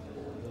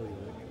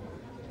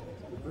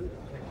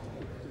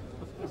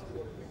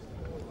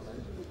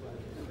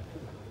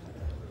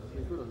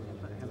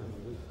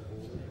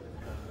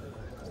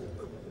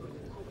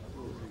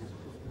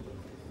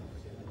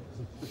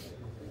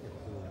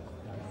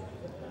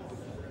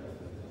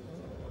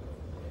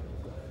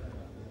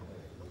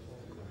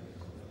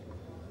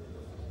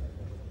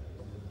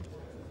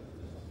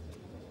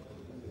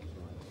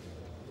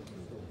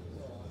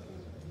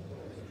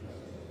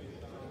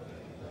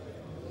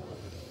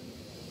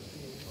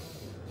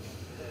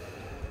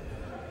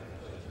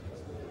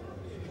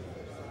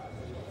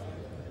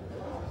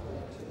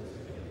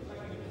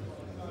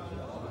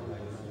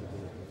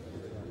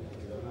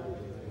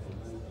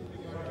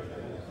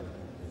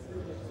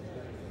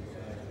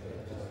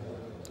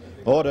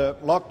 Order.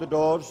 Lock the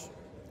doors.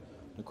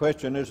 The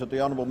question is that the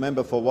honourable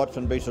member for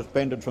Watson be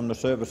suspended from the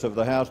service of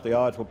the House. The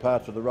ayes will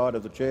pass to the right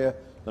of the chair,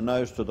 the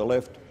noes to the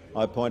left.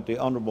 I appoint the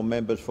honourable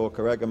members for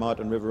Carragamite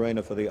and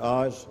Riverina for the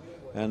ayes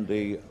and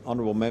the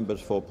honourable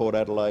members for Port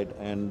Adelaide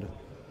and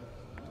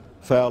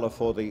Fowler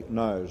for the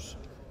noes.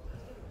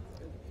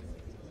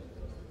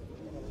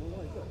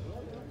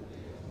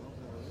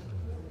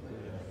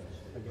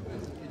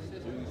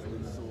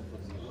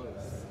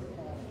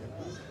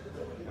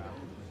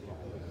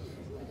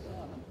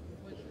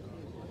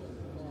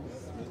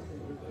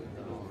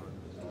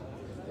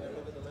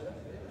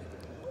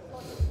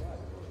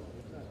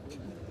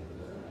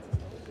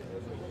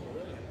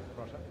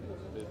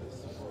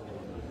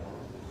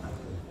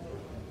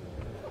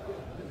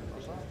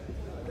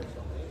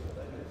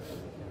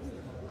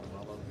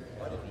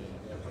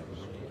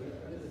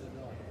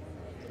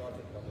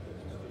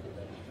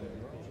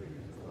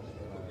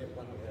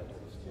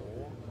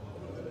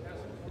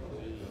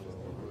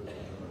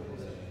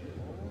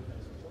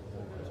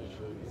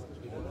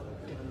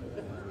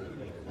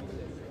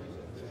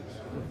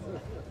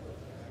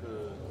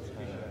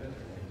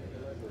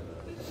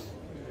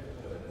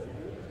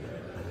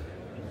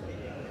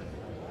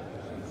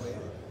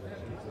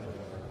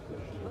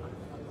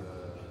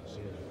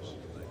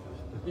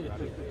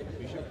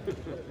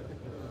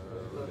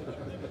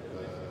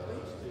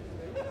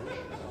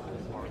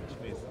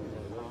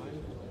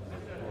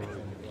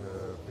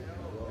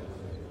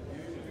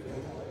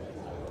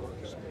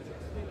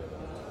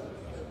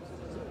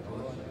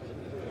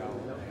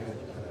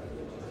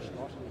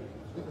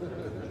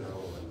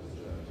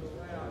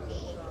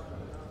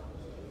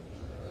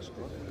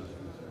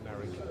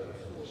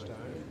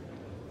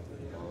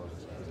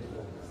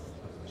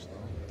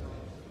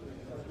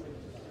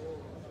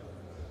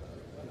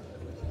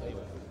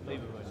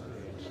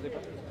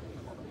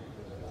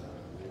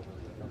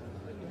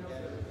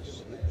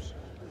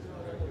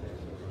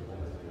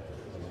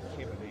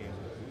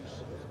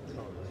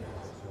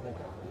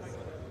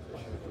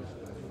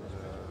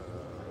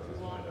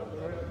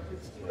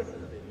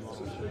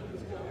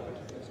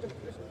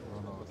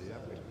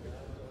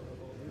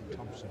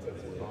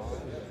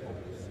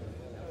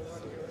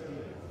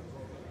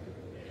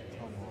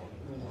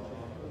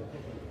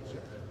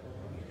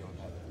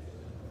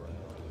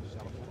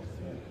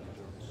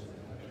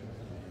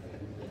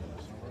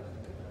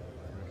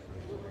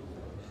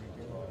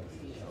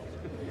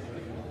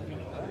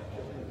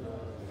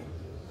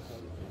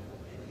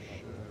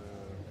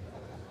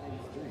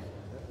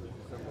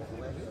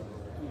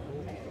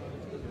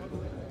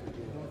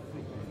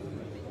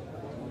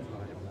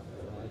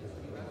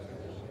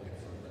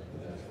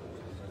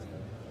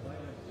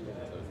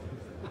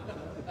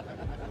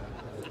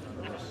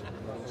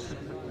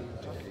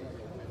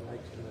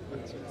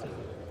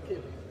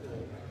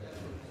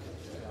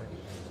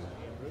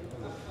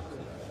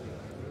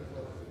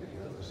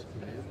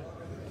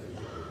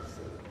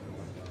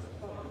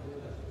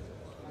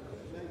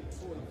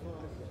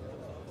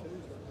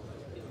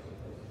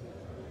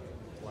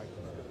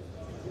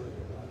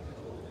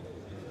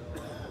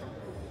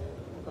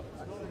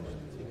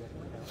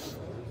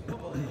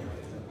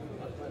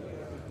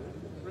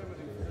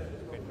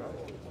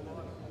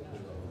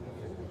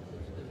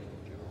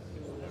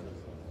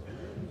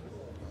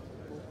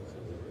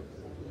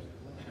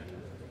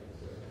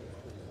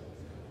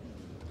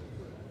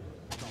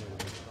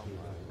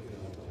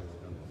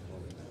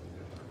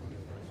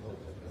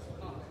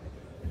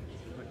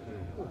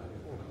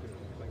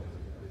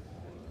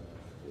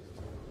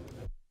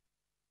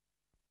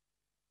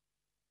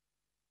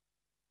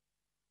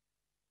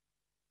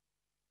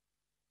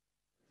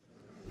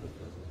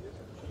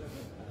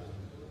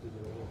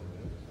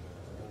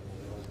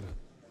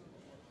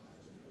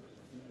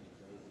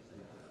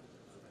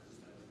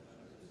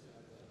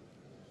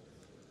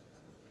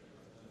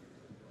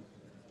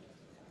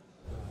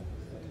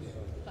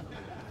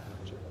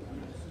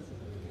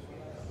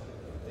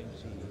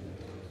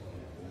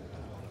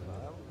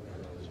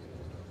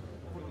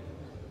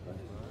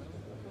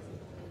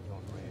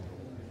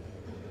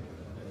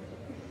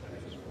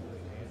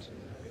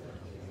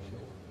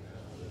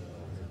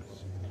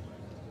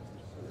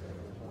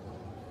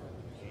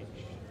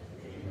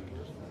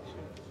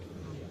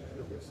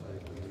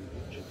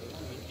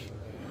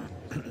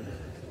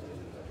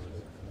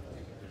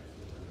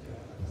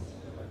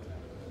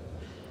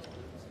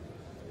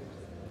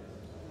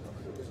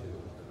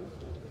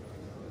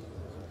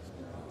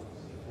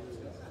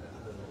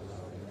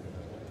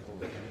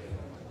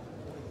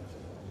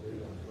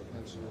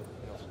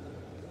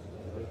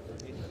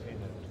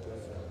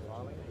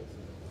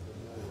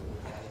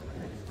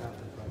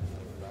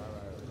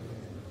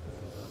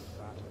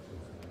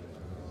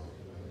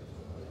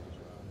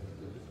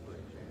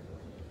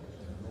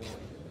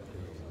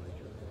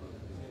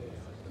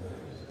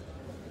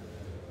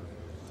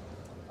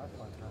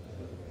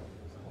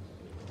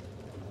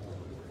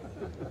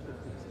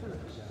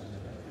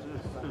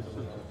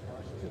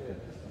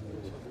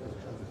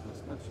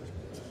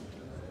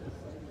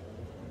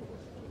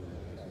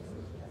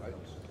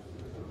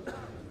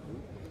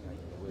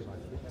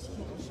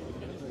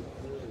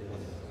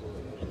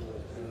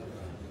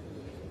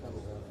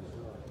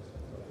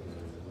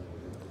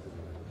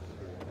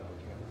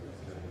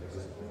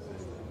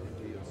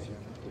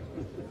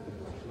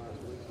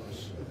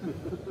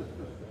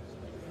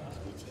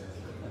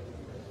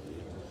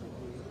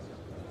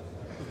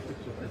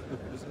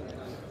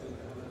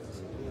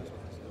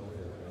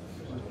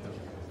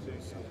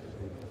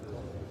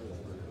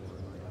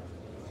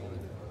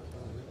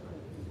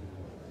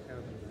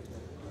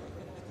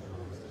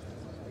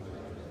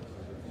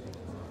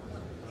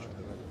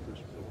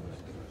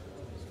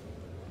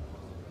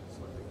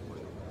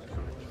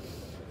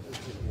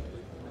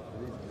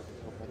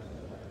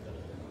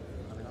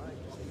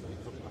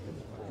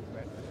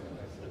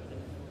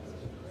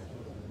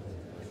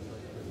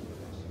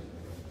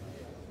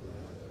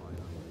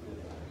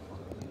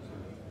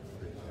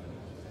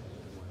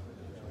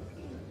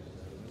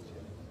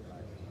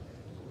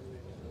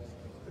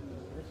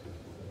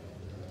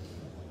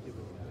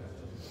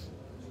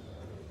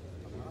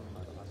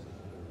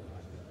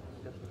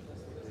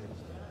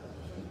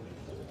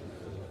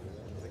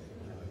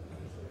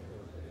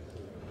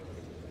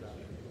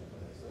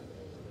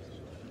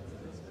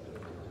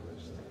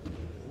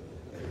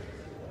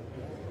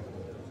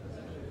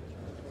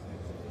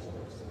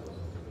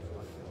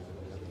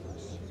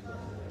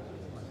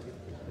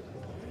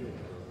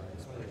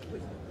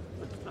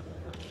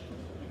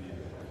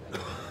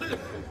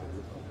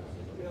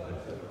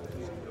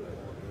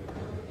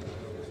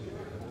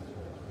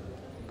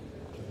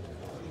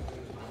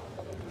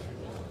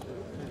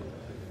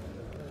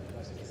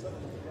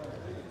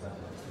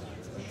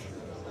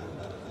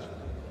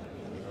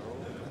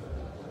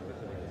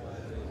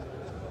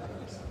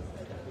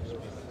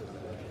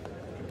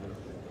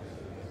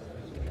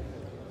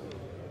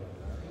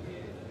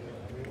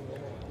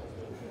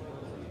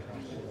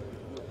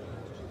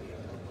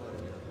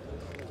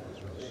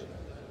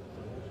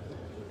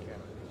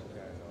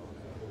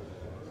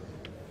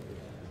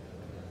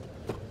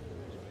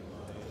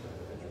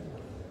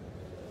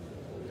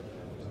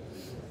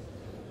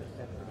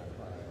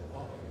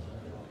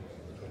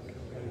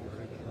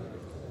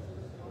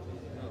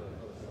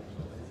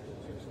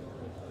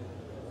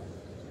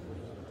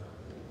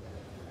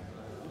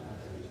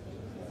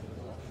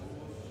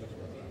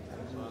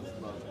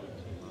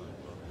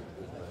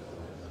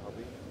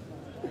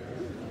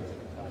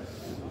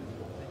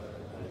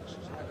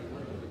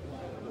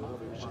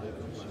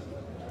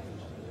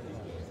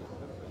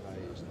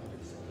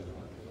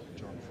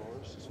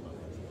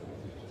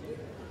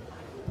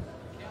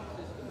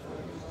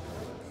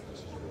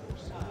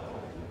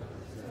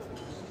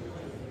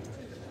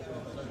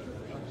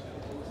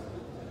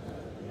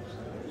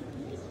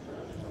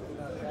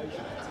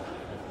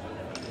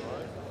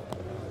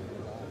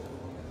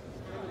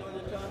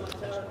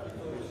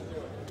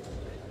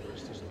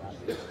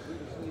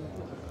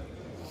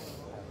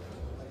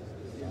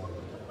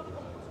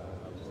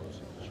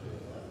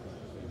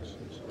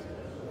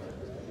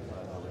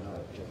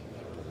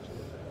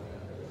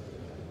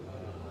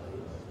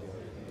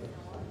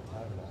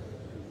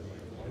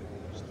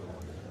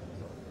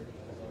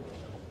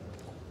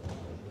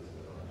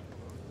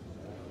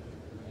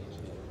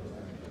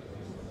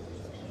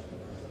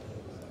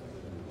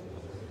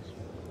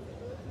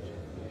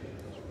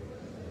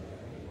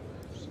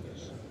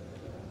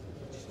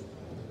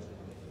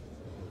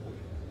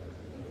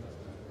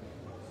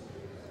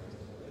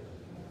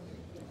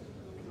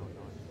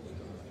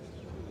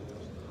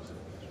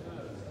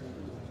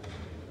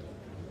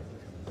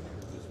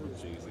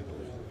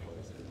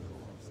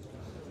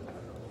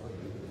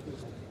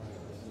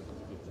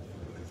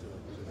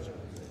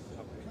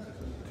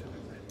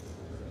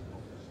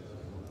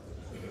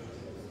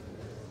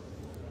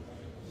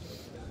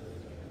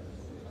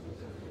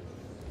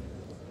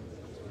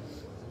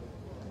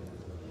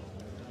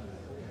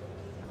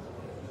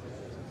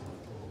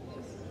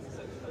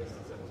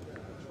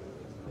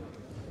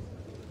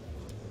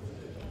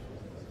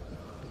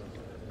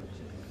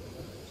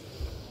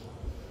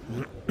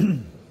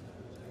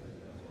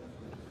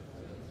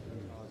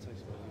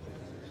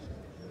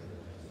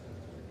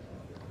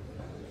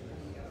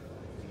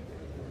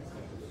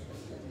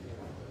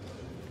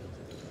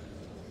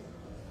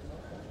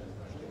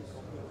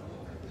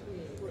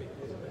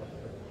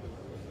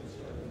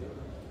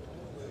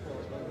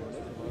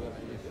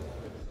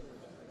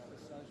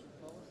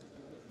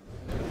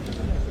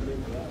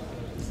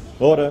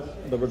 Order.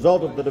 The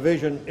result of the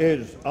division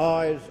is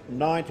ayes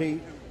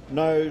 90,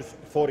 noes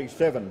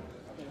 47.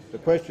 The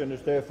question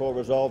is therefore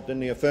resolved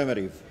in the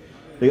affirmative.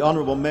 The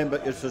honourable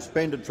member is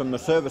suspended from the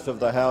service of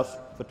the House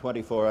for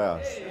 24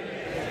 hours.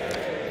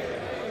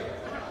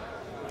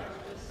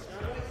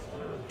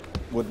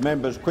 Would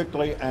members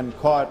quickly and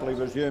quietly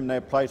resume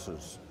their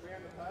places?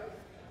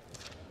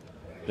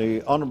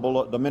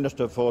 The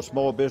Minister for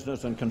Small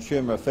Business and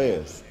Consumer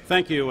Affairs.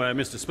 Thank you,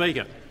 Mr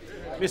Speaker.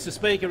 Mr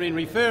Speaker, in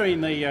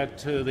referring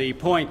to the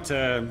point,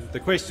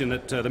 the question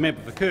that the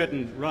member for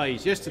Curtin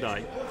raised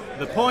yesterday,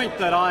 the point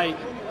that I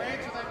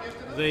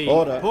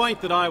The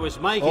point that I was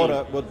making—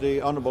 Order. Would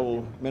the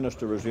honourable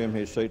minister resume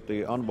his seat?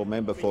 The honourable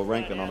member for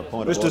Rankin on a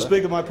point of order. Mr.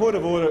 Speaker, my point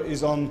of order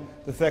is on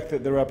the fact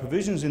that there are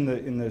provisions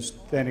in the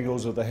standing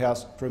orders of the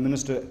House for a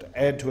minister to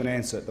add to an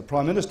answer. The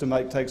Prime Minister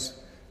takes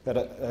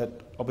that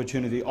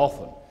opportunity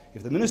often.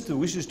 If the minister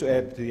wishes to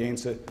add to the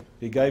answer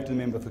he gave to the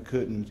member for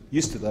Curtin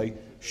yesterday,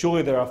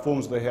 surely there are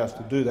forms of the House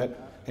to do that,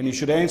 and he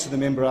should answer the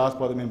member asked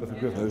by the member for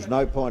Griffith. There is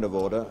no point of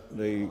order.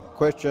 The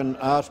question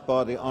asked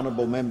by the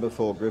honourable member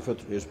for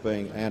Griffith is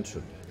being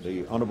answered.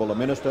 The honourable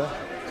minister.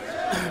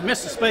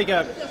 Mr.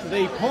 Speaker,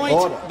 the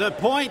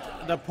point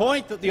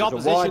that the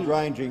opposition— It's a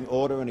wide-ranging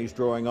order, and he's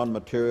drawing on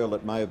material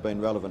that may have been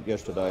relevant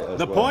yesterday as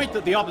the well. point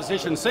that the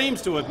opposition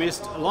seems to have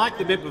missed, like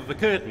the member for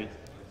Curtin,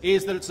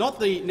 is that it's not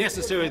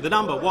necessarily the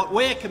number. What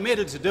we're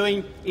committed to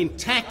doing in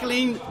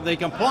tackling the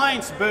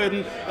compliance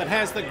burden that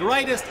has the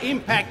greatest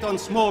impact on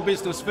small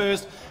business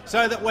first,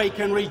 so that we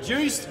can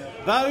reduce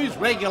those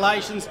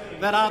regulations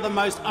that are the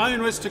most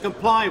onerous to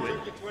comply with.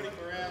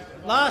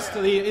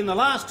 In the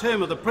last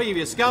term of the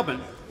previous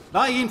government,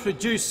 they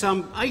introduced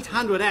some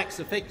 800 acts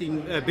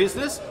affecting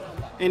business,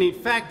 and in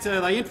fact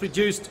they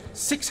introduced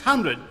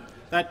 600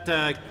 that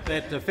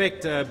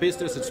affect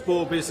business and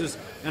small business,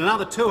 and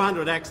another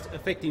 200 acts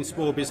affecting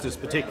small business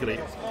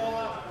particularly,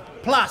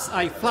 plus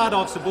a flood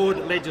of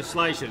subordinate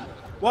legislation.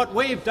 What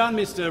we've done,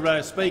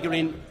 Mr. Speaker,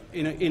 in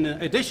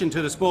addition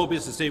to the Small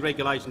Business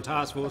Deregulation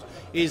Task Force,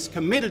 is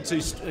committed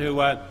to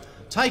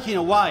taking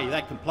away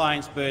that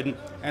compliance burden,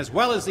 as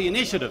well as the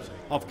initiative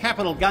of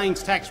capital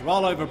gains tax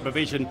rollover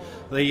provision,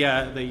 the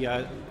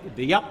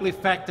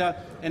uplift factor,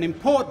 and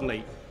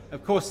importantly,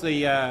 of course,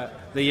 the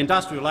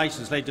industrial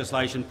relations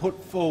legislation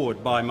put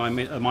forward by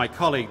my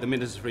colleague, the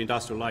Minister for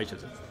Industrial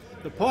Relations.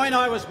 The point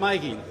I was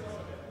making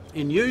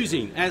in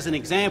using as an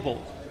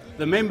example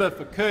the member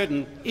for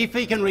Curtin, if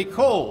he can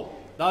recall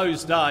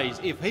those days,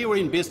 if he were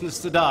in business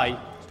today,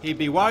 he'd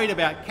be worried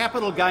about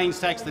capital gains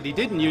tax that he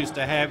didn't used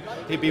to have,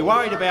 he'd be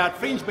worried about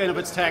fringe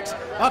benefits tax,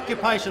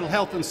 occupational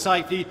health and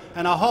safety,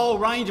 and a whole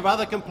range of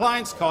other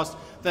compliance costs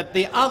that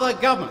the other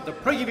government, the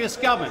previous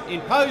government,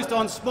 imposed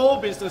on small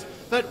business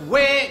that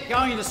we're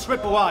going to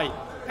strip away.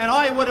 And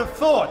I would have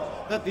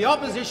thought that the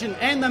opposition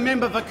and the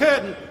member for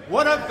Curtin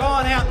would have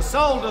gone out and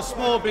sold a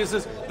small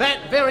business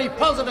that very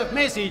positive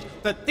message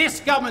that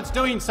this government's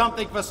doing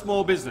something for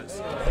small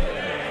business.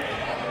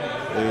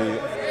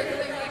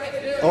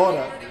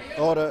 Order.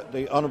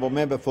 The honourable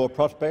member for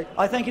Prospect.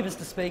 I thank you,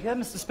 Mr. Speaker.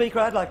 Mr. Speaker,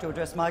 I'd like to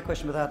address my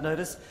question without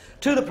notice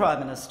to the Prime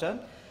Minister.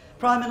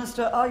 Prime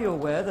Minister, are you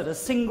aware that a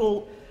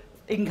single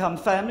income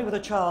family with a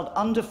child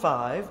under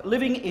 5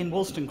 living in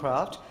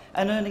Wollstonecraft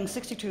and earning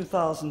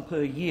 $62,000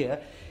 per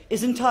year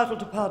is entitled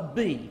to Part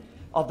B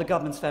of the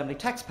government's family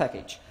tax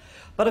package?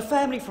 But a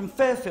family from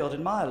Fairfield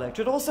in my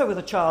electorate, also with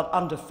a child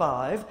under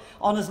 5,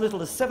 on as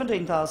little as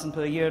 $17,000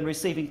 per year and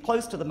receiving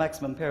close to the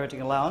maximum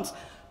parenting allowance,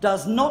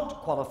 does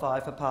not qualify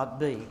for Part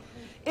B.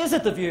 Is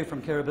it the view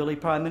from Kirribilli,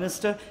 Prime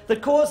Minister,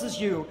 that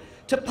causes you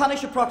to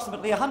punish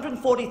approximately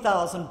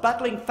 140,000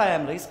 battling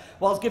families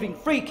whilst giving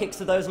free kicks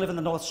to those who live in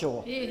the North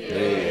Shore?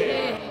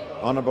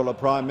 Honourable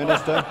Prime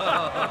Minister.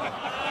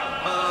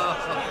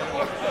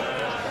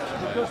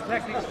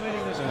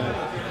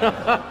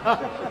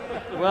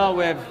 Well,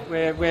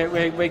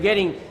 we're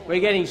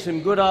getting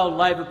some good old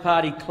Labor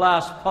Party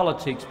class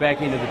politics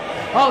back into the.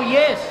 Oh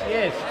yes,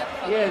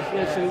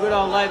 some good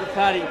old Labor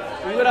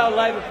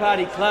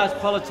Party class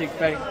politics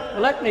back.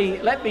 Well, let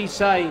me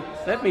say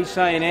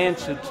an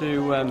answer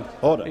to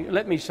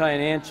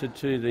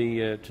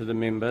the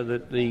member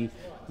that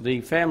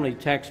the family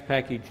tax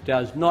package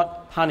does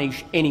not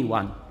punish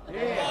anyone.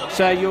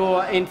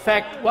 So in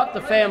fact, what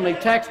the family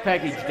tax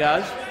package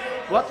does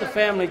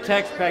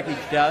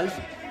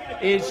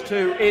is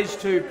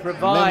to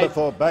provide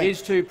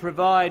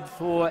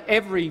for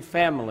every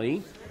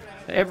family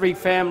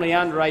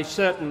under a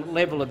certain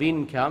level of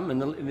income,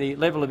 and the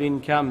level of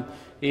income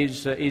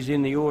is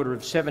in the order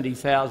of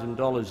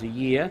 $70,000 a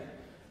year,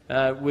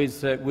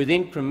 with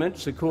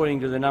increments according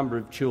to the number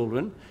of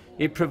children.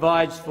 It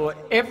provides for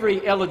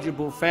every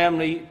eligible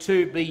family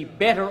to be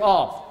better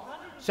off.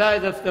 So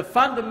the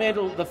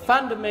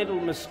fundamental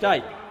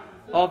mistake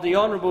of the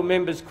honourable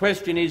member's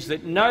question is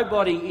that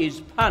nobody is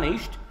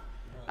punished.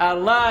 A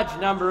large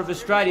number of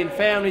Australian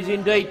families,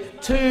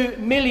 indeed 2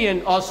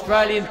 million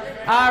Australians,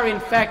 are in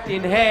fact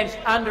enhanced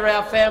under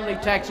our family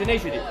tax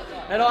initiative.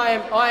 And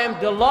I am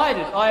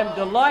delighted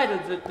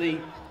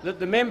that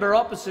the member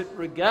opposite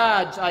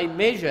regards a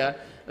measure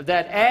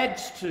that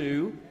adds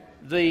to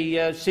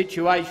the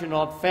situation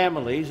of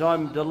families.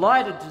 I'm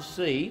delighted to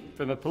see,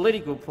 from a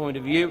political point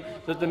of view,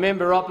 that the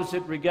member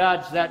opposite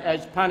regards that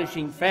as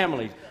punishing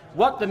families.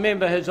 What the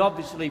member has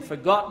obviously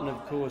forgotten,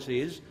 of course,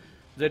 is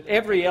that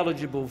every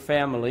eligible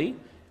family,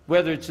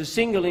 whether it's a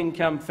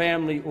single-income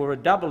family or a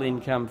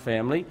double-income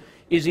family,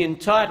 is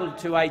entitled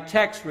to a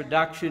tax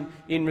reduction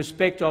in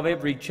respect of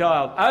every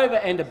child. Over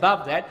and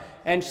above that,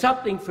 and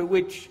something for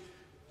which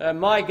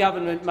my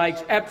government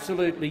makes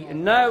absolutely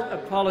no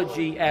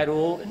apology at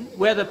all,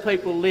 whether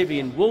people live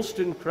in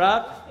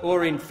Wollstonecraft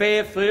or in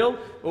Fairfield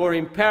or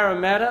in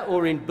Parramatta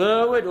or in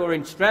Burwood or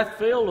in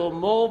Strathfield or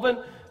Malvern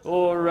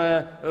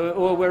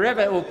or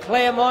wherever, or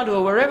Claremont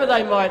or wherever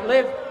they might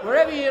live,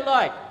 wherever you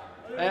like.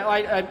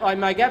 I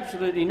make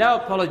absolutely no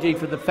apology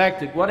for the fact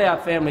that what our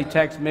family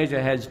tax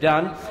measure has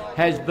done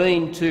has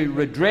been to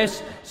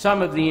redress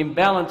some of the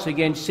imbalance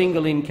against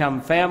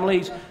single-income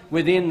families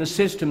within the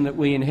system that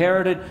we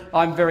inherited.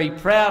 I'm very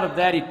proud of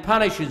that. It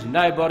punishes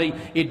nobody.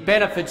 It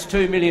benefits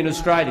 2 million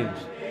Australians.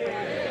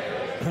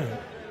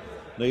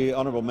 The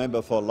honourable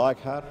member for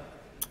Leichhardt.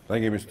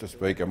 Thank you, Mr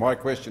Speaker. My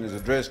question is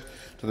addressed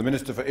to the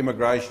Minister for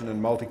Immigration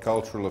and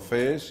Multicultural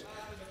Affairs.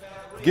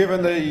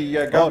 Given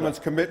the government's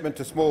commitment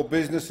to small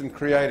business and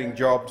creating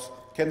jobs,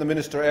 can the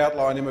minister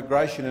outline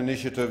immigration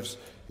initiatives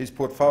in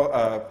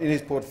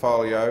his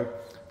portfolio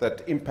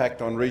that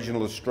impact on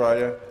regional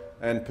Australia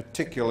and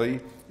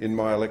particularly in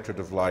my electorate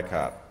of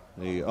Leichhardt?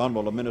 The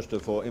Honourable Minister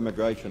for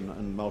Immigration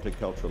and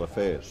Multicultural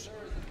Affairs.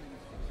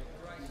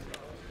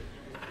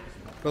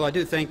 Well, I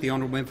do thank the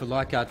honourable member for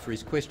Leichhardt for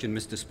his question,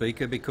 Mr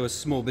Speaker, because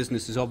small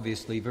business is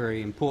obviously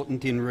very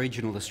important in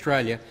regional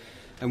Australia.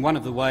 And one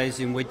of the ways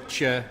in which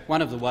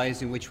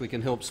we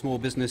can help small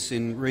business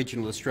in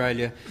regional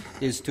Australia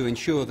is to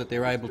ensure that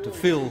they're able to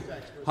fill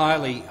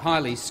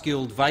highly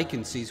skilled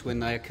vacancies when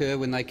they occur,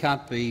 when they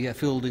can't be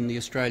filled in the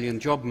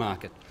Australian job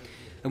market.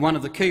 And one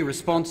of the key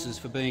responses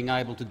for being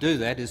able to do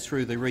that is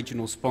through the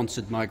regional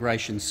sponsored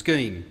migration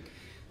scheme.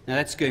 Now,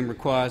 that scheme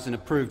requires an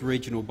approved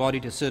regional body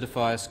to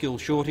certify a skill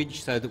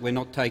shortage so that we're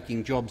not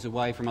taking jobs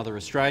away from other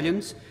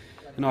Australians.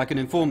 And I can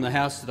inform the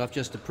House that I've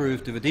just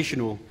approved of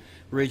additional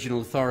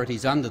regional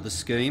authorities under the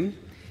scheme,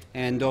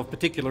 and of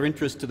particular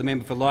interest to the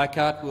member for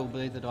Leichhardt will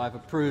be that I've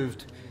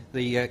approved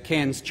the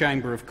Cairns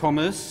Chamber of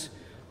Commerce.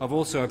 I've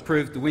also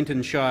approved the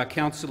Winton Shire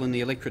Council in the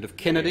electorate of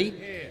Kennedy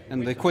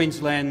and the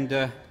Queensland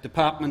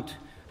Department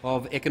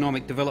of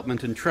Economic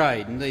Development and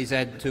Trade, and these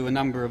add to a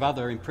number of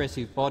other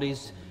impressive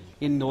bodies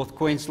in North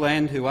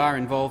Queensland who are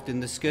involved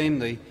in the scheme: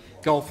 the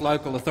Gulf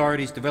Local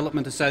Authorities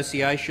Development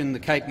Association, the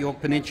Cape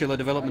York Peninsula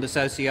Development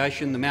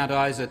Association, the Mount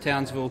Isa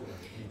Townsville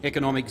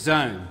Economic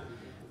Zone.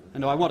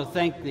 And I want to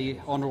thank the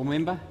honourable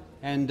member,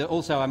 and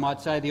also I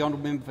might say the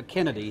honourable member for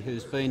Kennedy,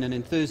 who's been an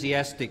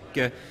enthusiastic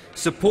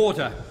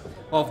supporter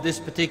of this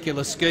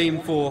particular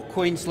scheme for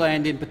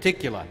Queensland in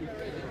particular.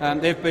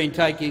 They've been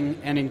taking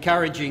and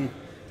encouraging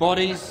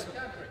bodies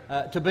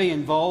to be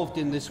involved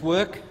in this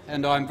work,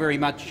 and I'm very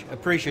much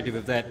appreciative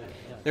of that.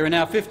 There are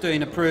now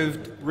 15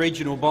 approved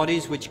regional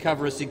bodies which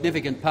cover a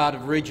significant part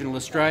of regional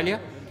Australia.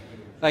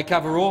 They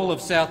cover all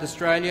of South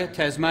Australia,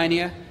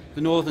 Tasmania,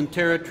 the Northern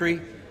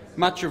Territory,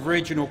 much of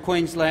regional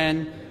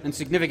Queensland and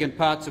significant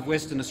parts of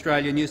Western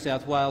Australia, New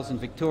South Wales and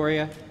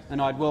Victoria,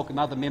 and I'd welcome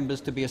other members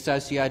to be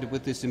associated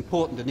with this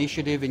important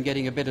initiative in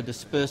getting a better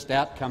dispersed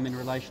outcome in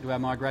relation to our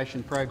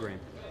migration program.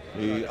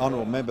 The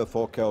honourable member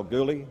for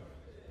Kalgoorlie.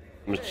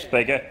 Mr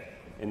Speaker,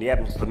 in the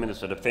absence of the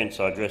Minister of Defence,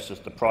 I address this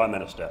to the Prime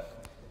Minister.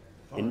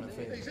 Foreign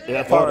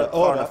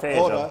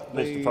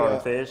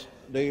Affairs.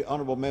 The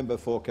honourable member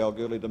for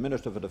Kalgoorlie, the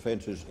Minister for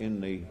Defence is in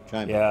the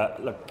chamber. Yeah,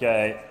 look,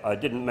 I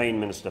didn't mean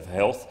Minister for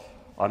Health.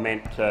 I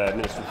meant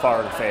Minister for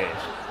Foreign Affairs.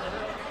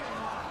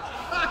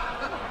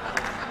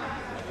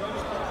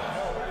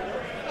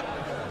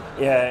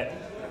 Yeah,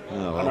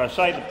 and I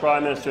say to the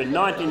Prime Minister, in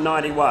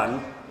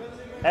 1991,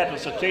 at the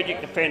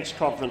Strategic Defence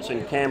Conference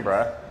in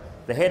Canberra,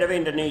 the head of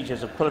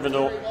Indonesia's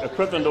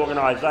equivalent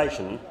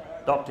organisation,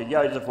 Dr.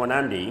 Joseph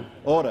Wanandi.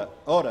 Order.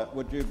 Order.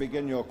 Would you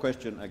begin your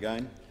question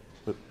again?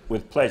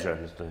 With pleasure,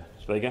 Mr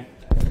Speaker.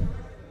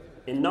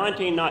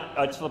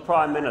 It's the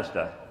Prime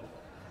Minister.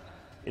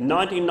 In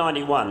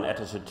 1991, at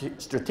a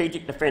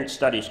Strategic Defence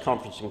Studies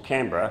Conference in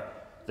Canberra,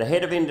 the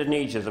head of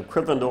Indonesia's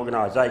equivalent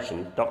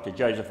organisation, Dr.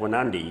 Joseph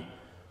Wanandi,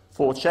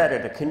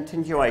 foreshadowed a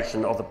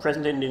continuation of the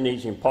present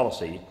Indonesian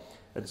policy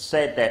and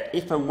said that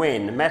if and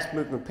when mass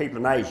movement of people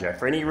in Asia,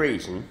 for any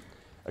reason,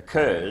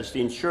 occurs, the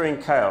ensuing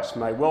chaos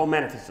may well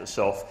manifest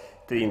itself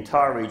to the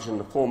entire region in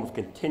the form of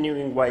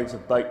continuing waves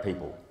of boat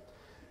people.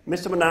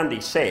 Mr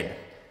Wanandi said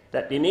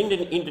that the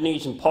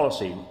Indonesian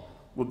policy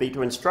would be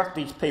to instruct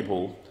these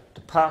people to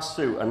pass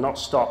through and not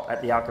stop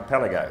at the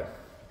archipelago.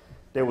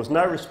 There was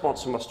no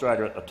response from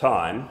Australia at the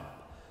time.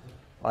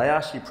 I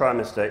ask you, Prime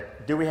Minister,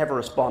 do we have a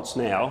response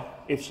now?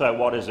 If so,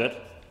 what is it?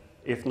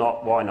 If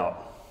not, why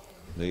not?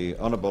 The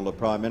Honourable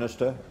Prime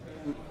Minister.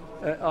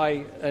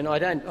 I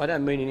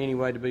don't mean in any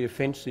way to be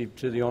offensive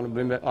to the honourable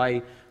member.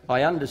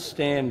 I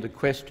understand the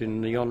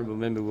question. The honourable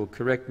member will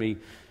correct me.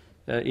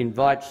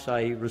 Invites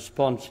a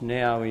response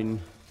now in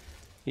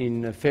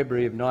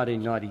February of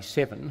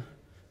 1997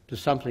 to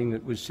something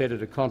that was said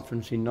at a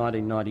conference in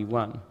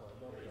 1991,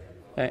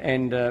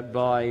 and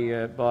by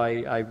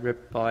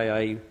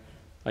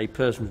a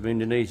person from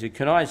Indonesia.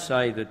 Can I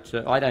say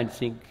that I don't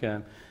think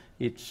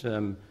it's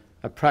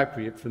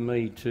appropriate for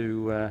me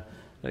to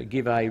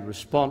give a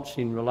response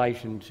in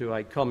relation to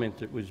a comment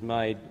that was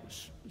made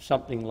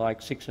something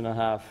like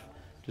 6.5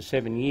 to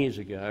 7 years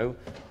ago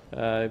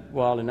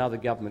while another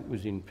government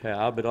was in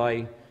power, but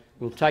I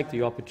will take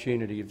the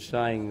opportunity of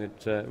saying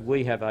that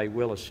we have a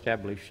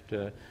well-established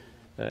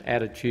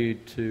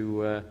attitude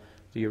to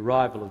the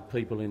arrival of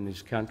people in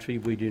this country.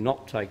 We do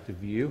not take the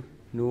view,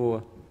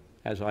 nor,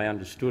 as I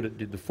understood it,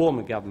 did the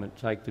former government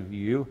take the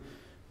view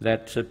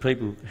that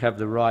people have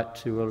the right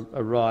to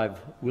arrive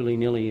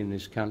willy-nilly in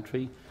this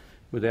country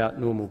without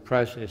normal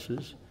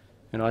processes.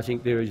 And I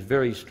think there is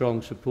very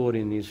strong support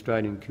in the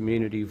Australian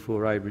community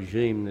for a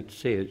regime that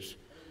says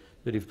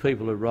that if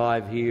people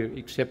arrive here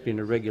except in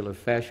a regular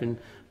fashion,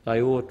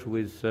 they ought,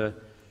 with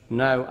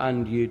no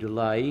undue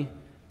delay,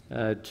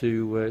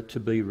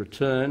 to be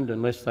returned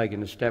unless they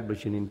can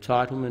establish an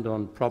entitlement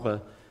on proper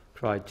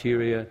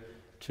criteria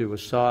to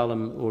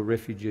asylum or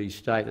refugee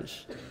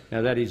status.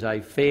 Now, that is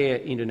a fair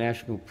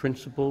international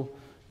principle.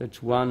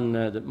 It's one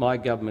that my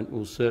government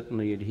will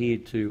certainly adhere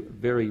to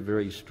very,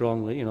 very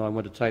strongly, and I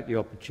want to take the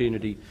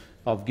opportunity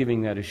of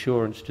giving that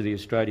assurance to the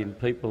Australian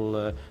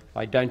people.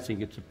 I don't think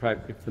it's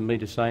appropriate for me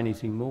to say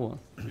anything more.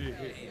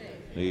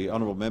 The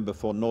honourable member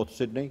for North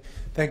Sydney.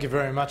 Thank you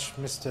very much,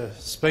 Mr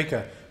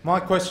Speaker. My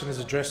question is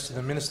addressed to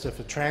the Minister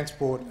for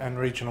Transport and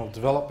Regional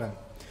Development.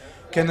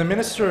 Can the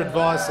Minister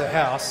advise the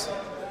House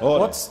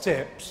what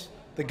steps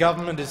the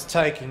government is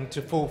taking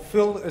to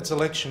fulfil its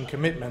election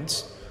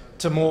commitments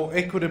to more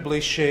equitably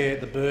share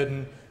the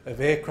burden of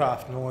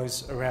aircraft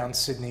noise around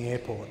Sydney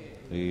Airport?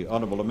 The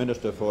Honourable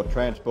Minister for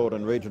Transport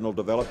and Regional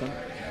Development.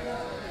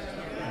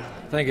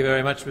 Thank you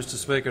very much, Mr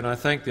Speaker, and I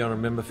thank the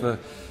honourable member for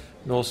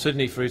North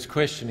Sydney for his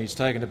question. He's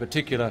taken a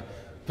particular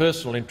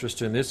personal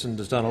interest in this and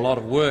has done a lot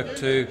of work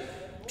to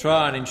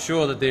try and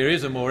ensure that there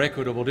is a more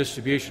equitable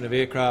distribution of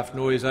aircraft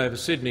noise over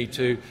Sydney,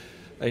 to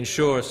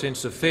ensure a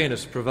sense of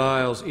fairness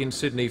prevails in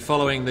Sydney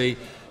following the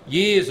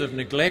years of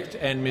neglect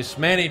and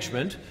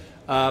mismanagement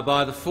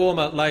by the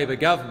former Labor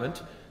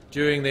government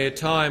during their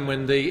time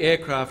when the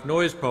aircraft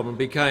noise problem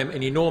became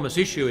an enormous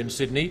issue in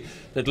Sydney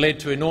that led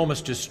to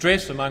enormous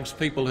distress amongst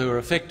people who were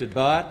affected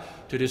by it,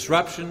 to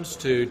disruptions,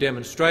 to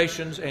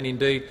demonstrations and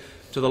indeed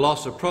to the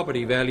loss of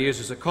property values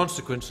as a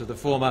consequence of the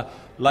former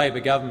Labor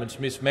government's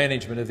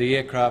mismanagement of the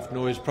aircraft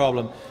noise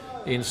problem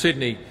in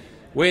Sydney.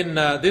 When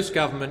this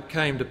government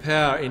came to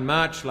power in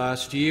March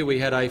last year, we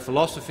had a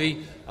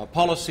philosophy, a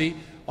policy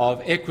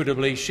of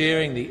equitably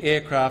sharing the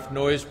aircraft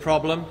noise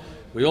problem.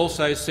 We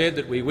also said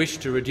that we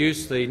wished to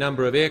reduce the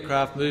number of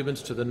aircraft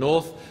movements to the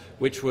north,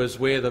 which was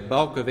where the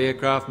bulk of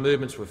aircraft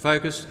movements were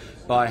focused,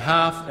 by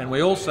half, and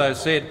we also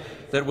said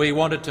that we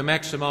wanted to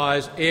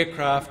maximise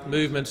aircraft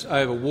movements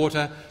over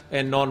water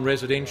and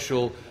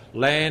non-residential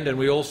land, and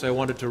we also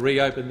wanted to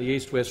reopen the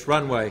east-west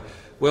runway.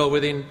 Well,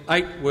 within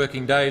 8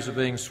 working days of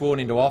being sworn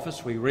into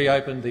office, we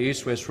reopened the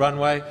east-west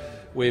runway.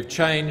 We've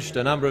changed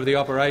a number of the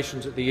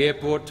operations at the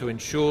airport to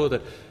ensure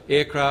that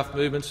aircraft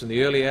movements in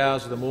the early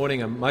hours of the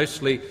morning are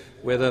mostly,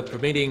 weather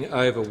permitting,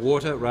 over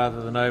water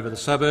rather than over the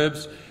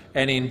suburbs.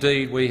 And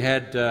indeed, we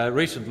had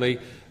recently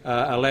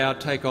allowed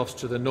takeoffs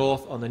to the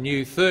north on the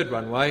new 3rd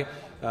runway,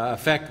 a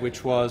fact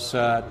which was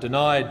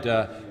denied,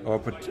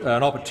 or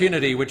an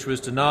opportunity which was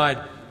denied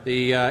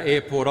the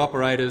airport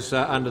operators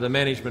under the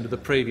management of the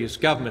previous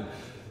government.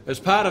 As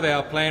part of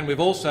our plan, we've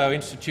also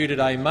instituted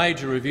a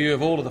major review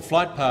of all of the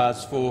flight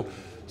paths for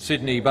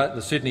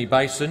the Sydney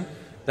Basin.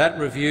 That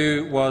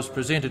review was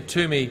presented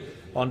to me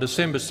on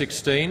December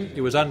 16.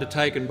 It was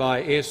undertaken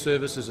by Air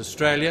Services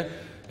Australia,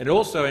 and it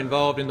also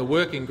involved in the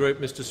working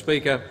group, Mr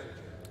Speaker,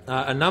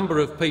 a number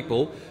of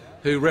people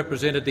who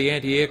represented the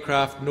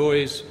anti-aircraft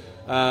noise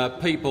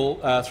people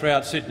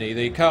throughout Sydney.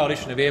 The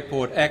Coalition of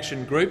Airport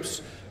Action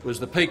Groups was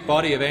the peak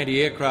body of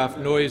anti-aircraft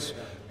noise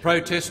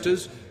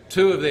protesters.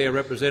 2 of their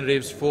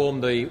representatives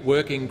formed the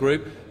working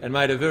group and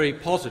made a very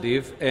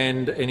positive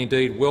and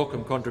indeed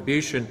welcome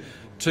contribution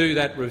to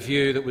that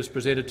review that was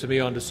presented to me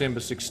on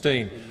December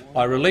 16.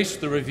 I released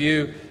the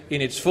review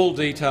in its full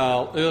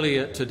detail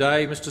earlier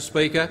today, Mr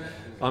Speaker.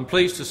 I'm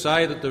pleased to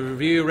say that the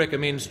review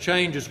recommends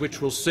changes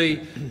which will see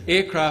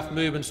aircraft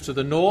movements to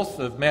the north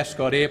of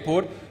Mascot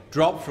Airport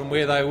drop from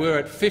where they were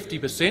at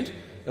 50%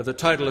 of the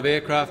total of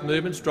aircraft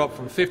movements, drop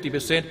from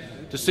 50%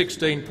 to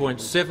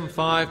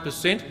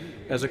 16.75%.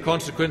 As a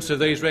consequence of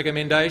these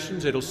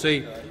recommendations, it will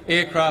see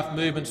aircraft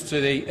movements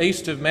to the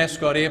east of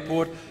Mascot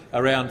Airport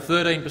around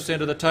 13%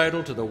 of the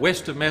total, to the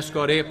west of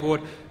Mascot Airport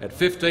at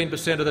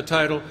 15% of the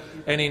total,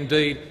 and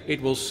indeed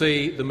it will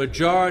see the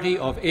majority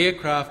of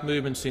aircraft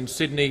movements in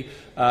Sydney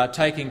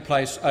taking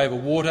place over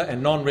water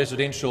and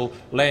non-residential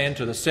land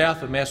to the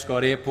south of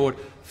Mascot Airport.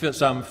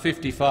 Some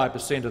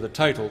 55% of the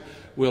total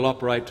will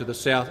operate to the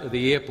south of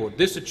the airport.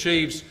 This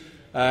achieves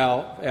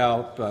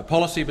our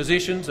policy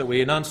positions that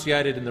we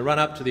enunciated in the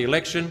run-up to the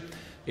election.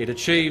 It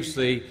achieves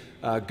the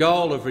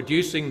goal of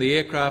reducing the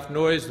aircraft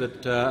noise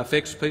that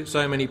affects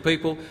so many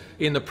people.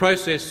 In the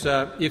process,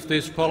 if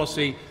this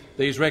policy,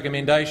 these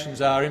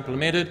recommendations are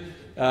implemented,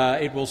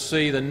 it will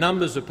see the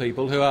numbers of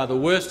people who are the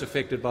worst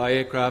affected by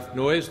aircraft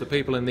noise, the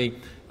people in the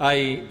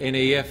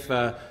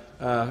ANEF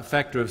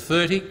factor of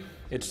 30,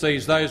 It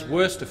sees those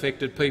worst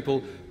affected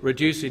people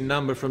reduce in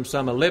number from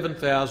some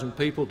 11,000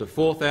 people to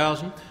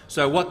 4,000.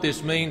 So what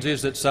this means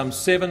is that some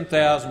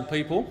 7,000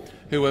 people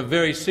who are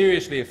very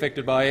seriously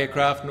affected by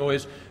aircraft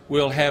noise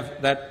will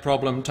have that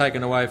problem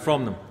taken away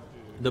from them.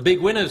 The big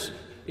winners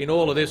in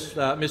all of this,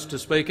 Mr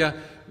Speaker,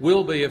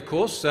 will be, of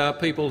course,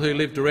 people who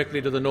live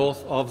directly to the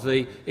north of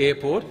the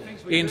airport,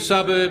 in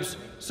suburbs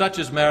such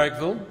as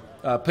Marrickville,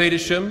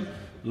 Petersham,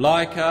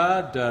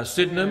 Leichhardt,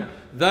 Sydenham,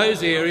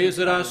 those areas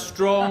that are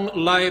strong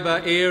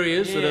Labor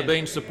areas that have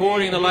been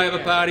supporting the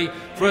Labor Party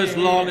for as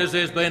long as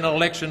there's been an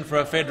election for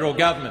a federal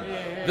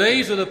government.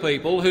 These are the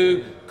people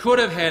who could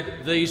have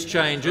had these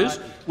changes,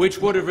 which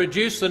would have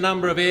reduced the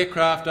number of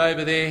aircraft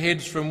over their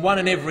heads from 1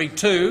 in every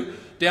 2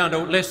 down to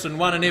less than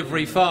 1 in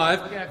every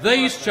 5.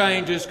 These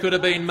changes could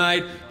have been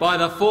made by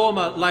the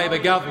former Labor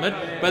government,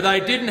 but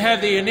they didn't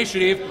have the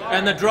initiative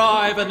and the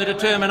drive and the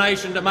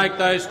determination to make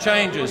those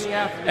changes.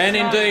 And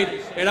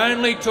indeed, it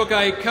only took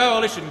a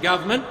coalition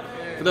government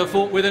with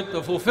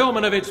the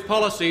fulfilment of its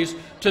policies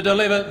to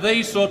deliver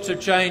these sorts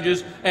of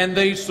changes and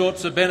these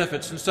sorts of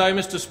benefits. And so,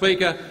 Mr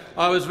Speaker,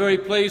 I was very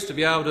pleased to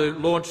be able to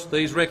launch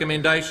these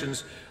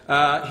recommendations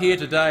here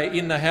today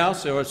in the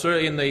House, or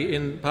sorry,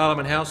 in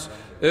Parliament House,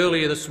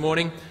 earlier this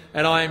morning,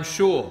 and I am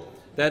sure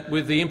that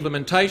with the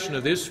implementation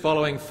of this,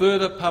 following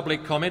further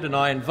public comment, and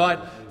I invite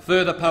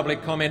further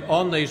public comment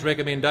on these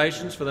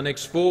recommendations for the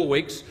next 4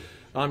 weeks,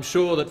 I'm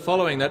sure that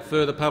following that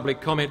further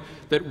public comment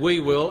that we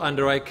will,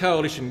 under a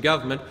coalition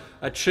government,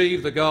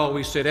 achieve the goal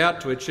we set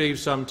out to achieve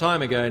some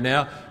time ago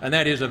now, and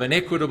that is of an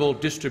equitable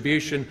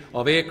distribution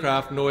of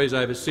aircraft noise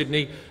over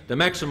Sydney, the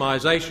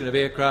maximisation of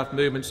aircraft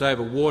movements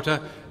over water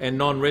and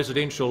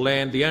non-residential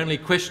land. The only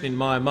question in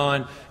my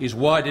mind is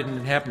why didn't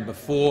it happen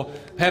before?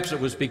 Perhaps it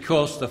was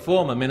because the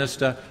former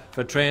Minister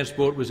for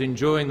Transport was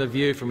enjoying the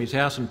view from his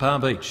house in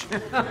Palm Beach.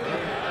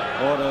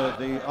 Order.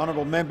 The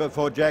honourable member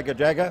for Jagga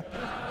Jagga.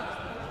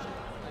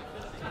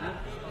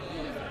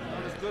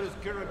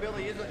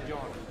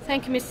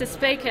 Thank you, Mr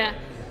Speaker.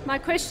 My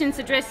question is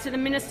addressed to the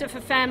Minister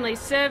for Family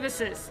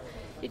Services.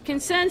 It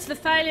concerns the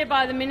failure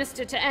by the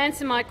Minister to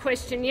answer my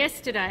question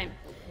yesterday.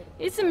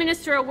 Is the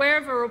Minister aware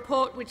of a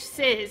report which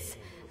says,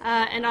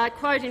 and I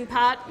quote in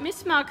part,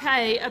 "Miss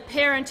Mulcahy, a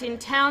parent in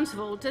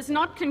Townsville, does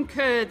not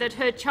concur that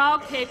her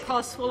childcare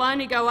costs will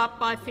only go up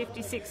by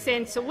 56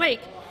 cents a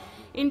week.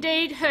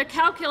 Indeed, her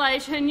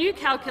new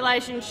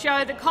calculations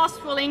show the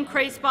cost will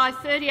increase by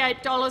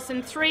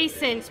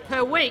 $38.03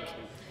 per week."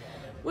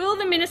 Will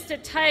the Minister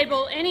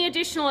table any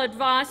additional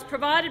advice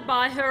provided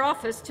by her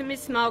office to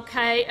Ms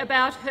Mulcahy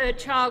about her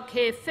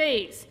childcare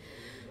fees?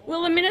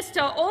 Will the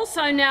Minister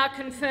also now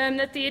confirm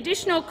that the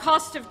additional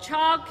cost of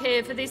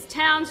childcare for this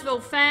Townsville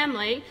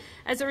family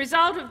as a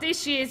result of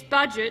this year's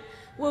budget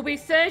will be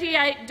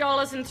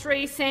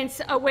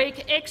 $38.03 a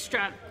week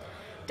extra?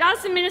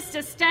 Does the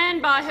Minister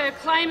stand by her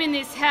claim in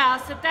this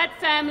House that that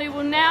family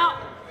will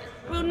not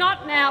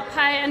now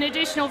pay an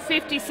additional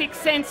 56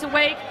 cents a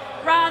week,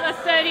 rather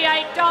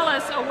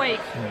 $38 a week?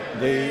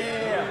 The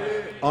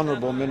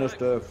honourable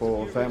Minister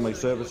for Family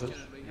Services.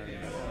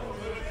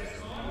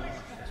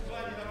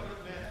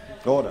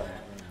 Order.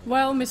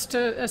 Well,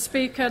 Mr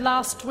Speaker,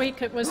 last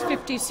week it was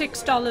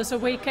 $56 a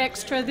week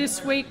extra.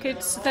 This week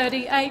it's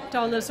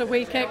 $38 a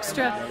week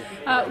extra.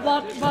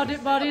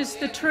 What is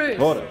the truth?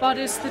 Order. What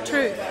is the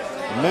truth?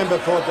 The member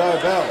for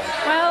Dobell.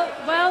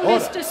 Well,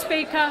 Order. Mr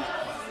Speaker.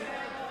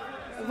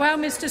 Well,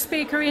 Mr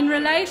Speaker, in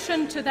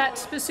relation to that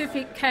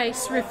specific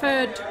case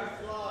referred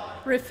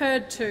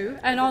to,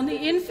 and on the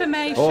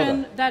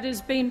information that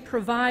has been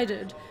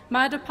provided,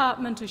 my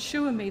department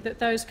assure me that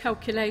those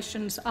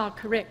calculations are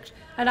correct,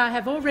 and I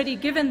have already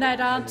given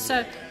that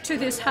answer to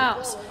this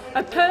House.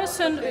 A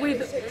person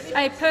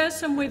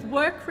with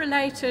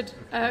work-related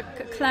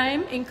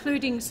claim,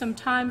 including some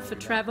time for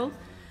travel,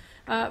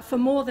 for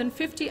more than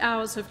 50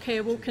 hours of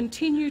care will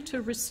continue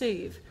to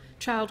receive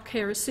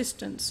childcare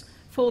assistance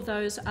for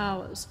those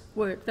hours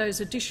worked,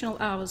 those additional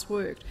hours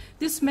worked.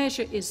 This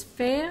measure is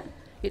fair,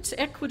 it's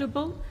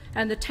equitable,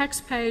 and the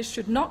taxpayers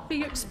should not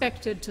be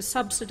expected to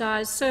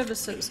subsidise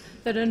services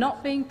that are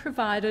not being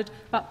provided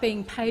but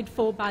being paid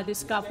for by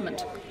this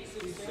government.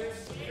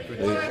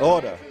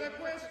 Order.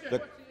 The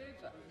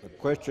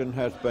question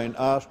has been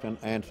asked and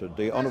answered.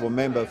 The honourable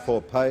member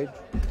for Page.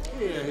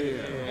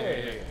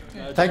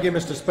 Thank you,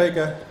 Mr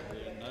Speaker.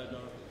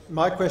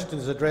 My question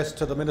is addressed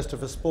to the Minister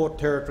for Sport,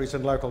 Territories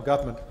and Local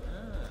Government.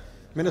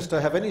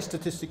 Minister, have any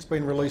statistics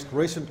been released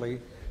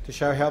recently to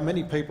show how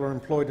many people are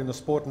employed in the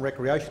sport and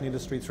recreation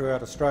industry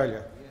throughout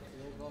Australia?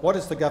 What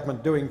is the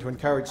government doing to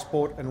encourage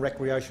sport and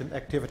recreation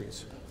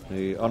activities?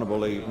 The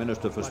Honourable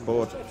Minister for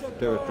Sport,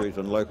 Territories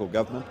and Local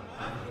Government.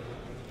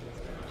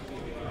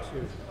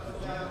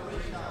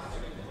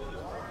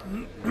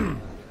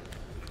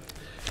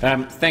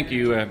 Thank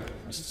you,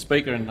 Mr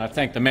Speaker, and I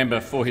thank the member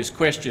for his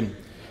question.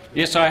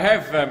 Yes, I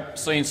have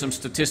seen some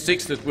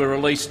statistics that were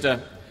released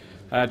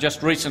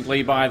just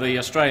recently by the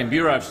Australian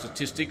Bureau of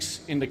Statistics,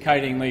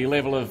 indicating the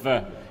level of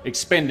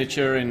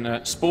expenditure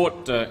in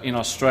sport in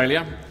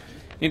Australia.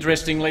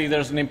 Interestingly,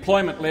 there's an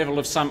employment level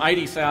of some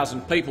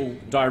 80,000 people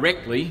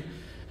directly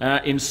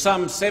in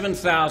some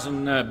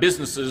 7,000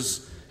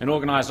 businesses and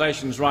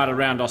organisations right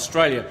around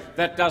Australia.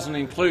 That doesn't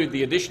include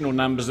the additional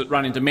numbers that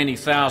run into many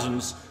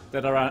thousands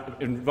that are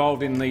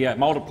involved in the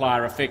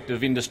multiplier effect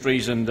of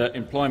industries and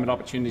employment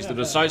opportunities that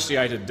are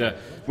associated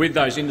with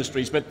those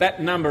industries. But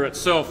that number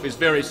itself is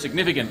very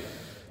significant.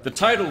 The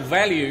total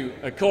value,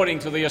 according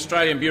to the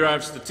Australian Bureau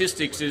of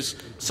Statistics, is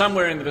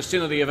somewhere in the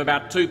vicinity of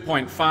about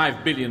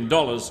 $2.5 billion,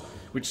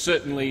 which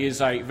certainly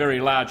is a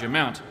very large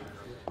amount.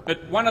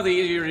 But one of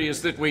the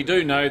areas that we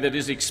do know that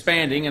is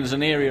expanding and is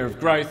an area of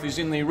growth is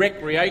in the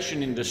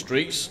recreation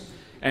industries,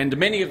 and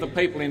many of the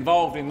people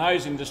involved in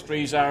those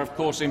industries are, of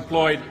course,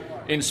 employed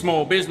in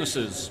small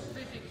businesses.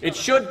 It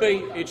should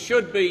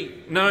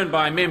be known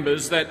by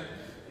members that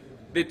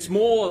it's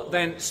more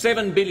than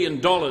 $7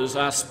 billion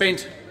are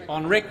spent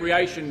on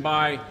recreation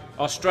by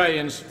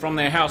Australians from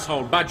their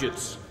household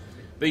budgets.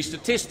 The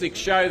statistics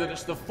show that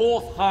it's the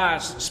fourth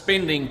highest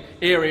spending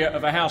area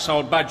of a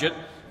household budget,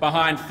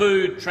 behind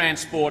food,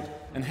 transport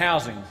and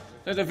housing.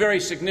 There's a very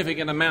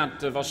significant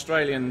amount of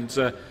Australians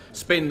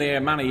spend their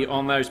money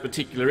on those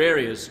particular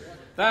areas.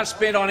 They're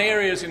spent on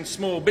areas in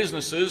small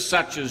businesses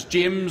such as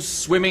gyms,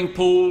 swimming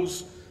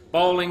pools,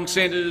 bowling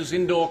centres,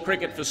 indoor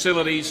cricket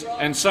facilities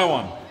and so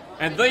on.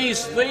 And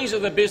these are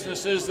the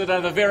businesses that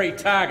are the very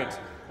target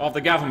of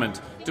the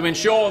government, to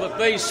ensure that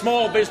these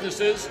small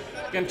businesses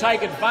can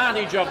take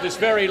advantage of this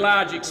very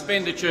large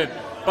expenditure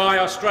by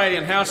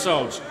Australian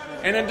households.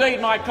 And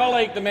indeed, my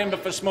colleague, the member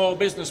for Small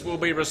Business, will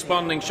be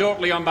responding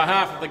shortly on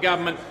behalf of the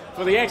government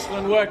for the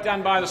excellent work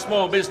done by the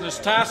Small Business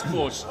Task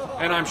Force,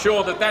 and I'm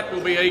sure that that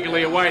will be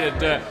eagerly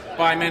awaited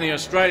by many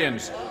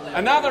Australians.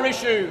 Another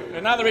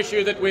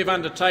issue that we've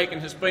undertaken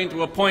has been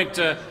to appoint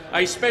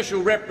a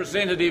special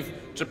representative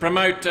to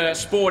promote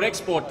sport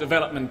export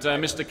development,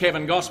 Mr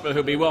Kevin Gosper, who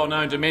will be well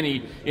known to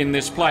many in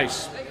this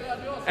place.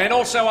 And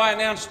also I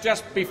announced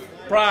just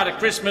prior to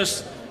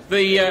Christmas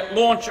the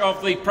launch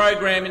of the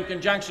program in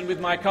conjunction with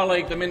my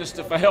colleague, the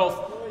Minister for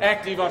Health,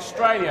 Active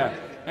Australia.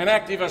 And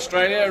Active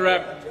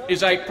Australia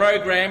is a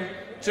program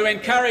to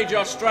encourage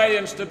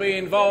Australians to be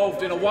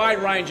involved in a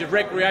wide range of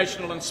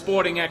recreational and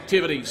sporting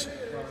activities.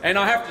 And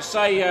I have to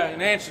say,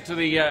 in answer to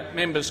the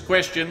member's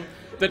question,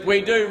 that we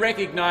do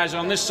recognise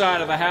on this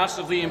side of the House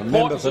of the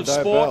importance of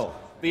sport,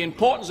 the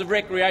importance of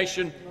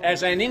recreation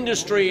as an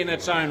industry in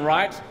its own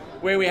right,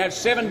 where we have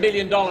 $7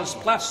 billion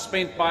plus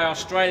spent by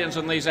Australians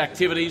on these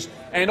activities,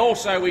 and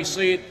also we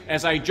see it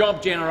as a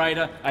job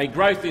generator, a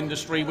growth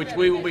industry, which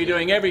we will be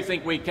doing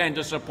everything we can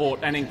to support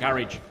and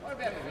encourage.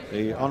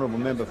 The honourable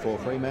member for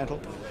Fremantle.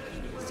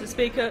 Mr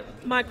Speaker,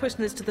 my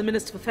question is to the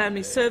Minister for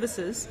Family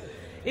Services.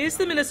 Is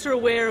the Minister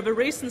aware of a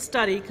recent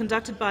study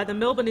conducted by the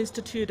Melbourne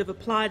Institute of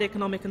Applied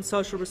Economic and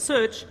Social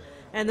Research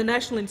and the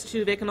National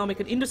Institute of Economic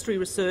and Industry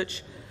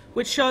Research,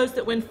 which shows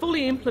that when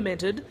fully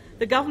implemented,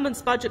 the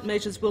government's budget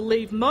measures will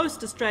leave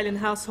most Australian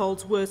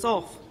households worse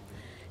off?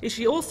 Is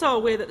she also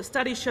aware that the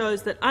study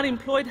shows that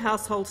unemployed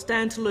households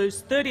stand to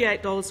lose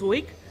 $38 a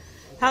week,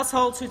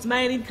 households whose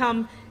main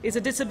income is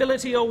a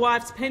disability or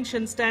wife's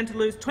pension stand to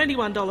lose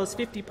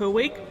 $21.50 per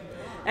week,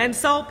 and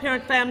sole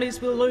parent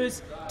families will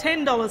lose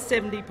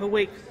 $10.70 per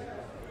week?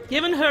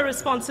 Given her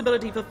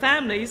responsibility for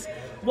families,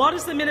 what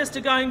is the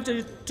Minister going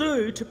to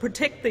do to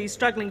protect these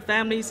struggling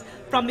families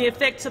from the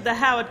effects of the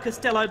Howard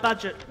Costello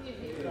budget?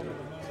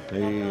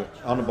 The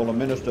Honourable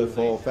Minister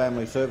for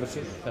Family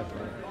Services.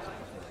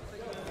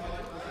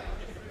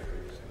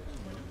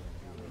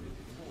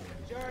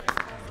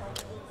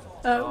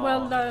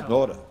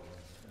 Order.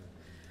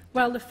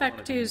 Well, the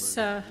fact is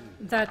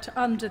that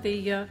under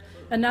the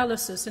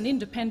analysis, an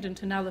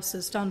independent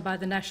analysis done by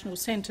the National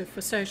Centre for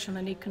Social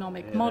and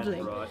Economic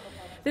Modelling,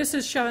 this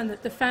has shown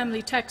that the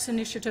Family Tax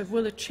Initiative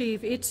will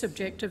achieve its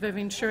objective of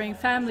ensuring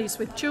families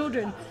with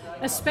children,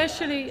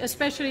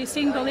 especially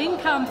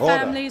single-income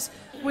families,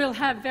 will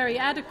have very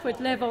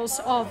adequate levels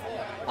of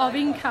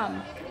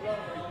income.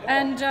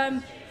 And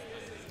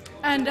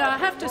I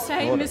have to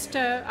say,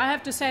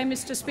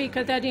 Mr.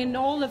 Speaker, that in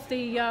all of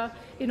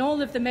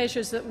the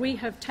measures that we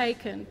have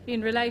taken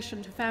in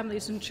relation to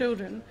families and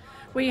children,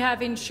 we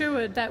have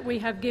ensured that we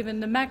have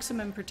given the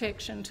maximum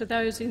protection to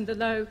those in the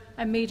low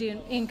and median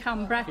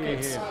income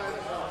brackets.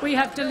 We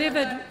have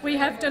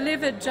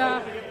delivered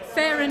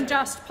fair and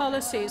just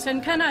policies.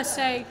 And can I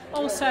say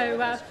also,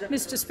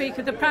 Mr.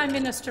 Speaker, the Prime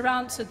Minister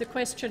answered the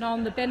question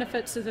on the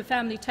benefits of the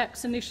Family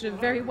Tax Initiative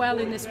very well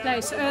in this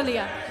place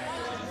earlier.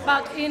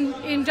 But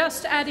in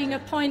just adding a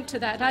point to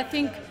that, I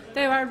think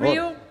there are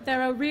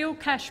real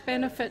cash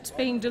benefits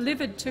being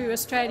delivered to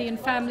Australian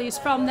families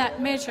from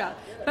that measure.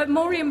 But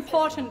more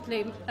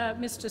importantly,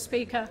 Mr.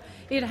 Speaker,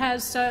 it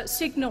has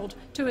signalled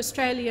to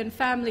Australian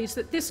families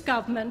that this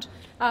government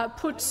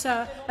puts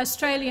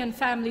Australian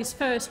families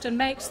first and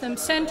makes them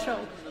central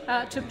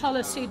to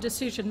policy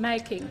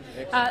decision-making.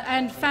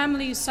 And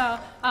families are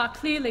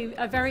clearly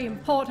a very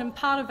important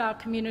part of our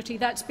community.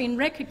 That's been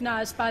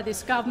recognised by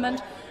this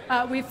government.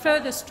 We've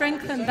further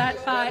strengthened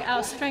that by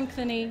our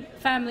strengthening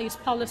families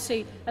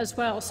policy as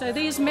well. So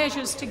these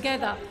measures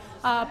together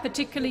are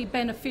particularly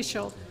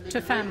beneficial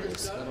to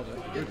families.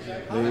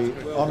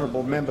 The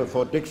honourable member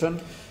for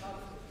Dixon.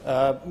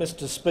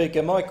 Mr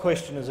Speaker, my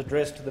question is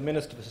addressed to the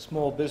Minister for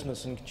Small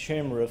Business and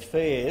Consumer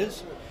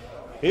Affairs.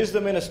 Is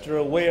the Minister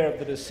aware of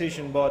the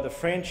decision by the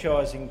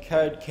Franchising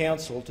Code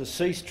Council to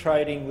cease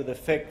trading with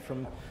effect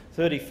from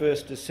 31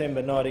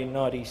 December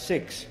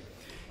 1996?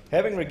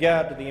 Having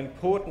regard to the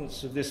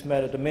importance of this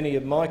matter to many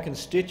of my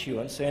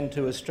constituents and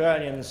to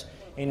Australians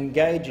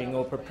engaging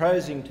or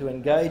proposing to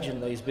engage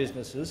in these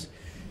businesses,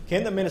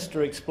 can the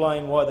Minister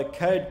explain why the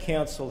Code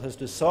Council has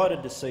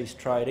decided to cease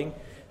trading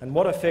and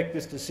what effect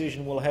this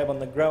decision will have on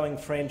the growing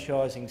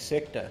franchising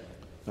sector?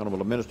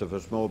 Honourable Minister for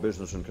Small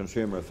Business and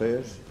Consumer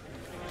Affairs.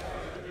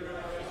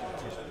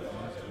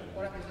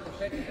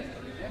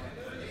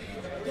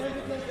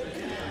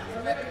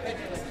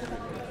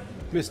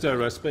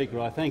 Mr Speaker,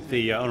 I thank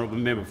the honourable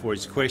member for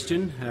his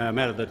question, a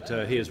matter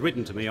that he has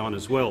written to me on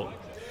as well.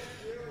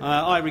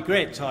 I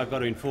regret I've got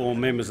to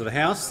inform members of the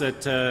House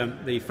that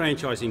the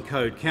Franchising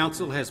Code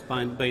Council has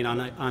been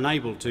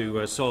unable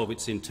to solve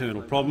its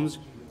internal problems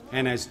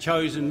and has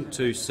chosen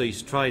to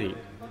cease trading.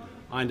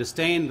 I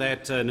understand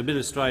that an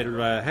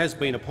administrator has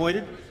been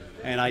appointed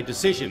and a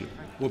decision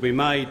will be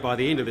made by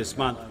the end of this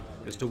month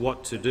as to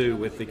what to do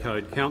with the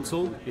Code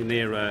Council in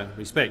their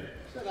respect.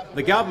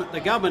 The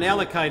government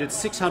allocated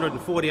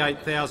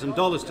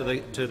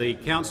 $648,000 to the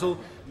council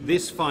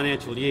this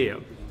financial year.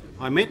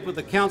 I met with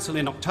the council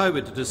in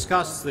October to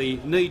discuss the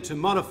need to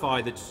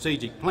modify the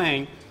strategic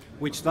plan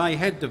which they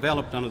had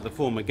developed under the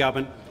former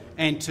government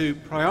and to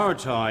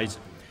prioritise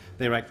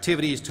their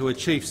activities to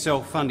achieve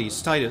self-funding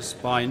status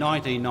by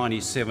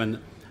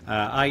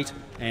 1997-8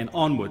 and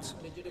onwards.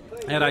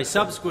 At a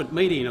subsequent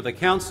meeting of the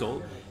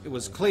council, it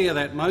was clear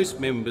that most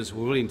members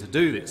were willing to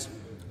do this.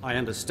 I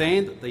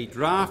understand that the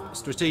draft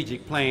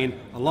strategic plan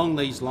along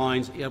these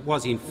lines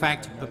was in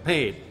fact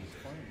prepared.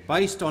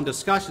 Based on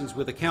discussions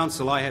with the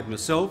council I had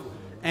myself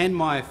and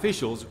my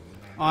officials,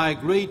 I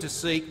agreed to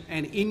seek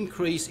an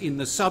increase in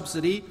the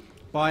subsidy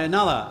by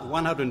another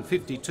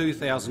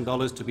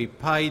 $152,000 to be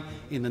paid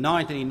in the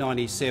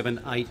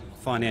 1997-8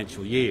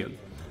 financial year.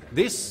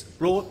 This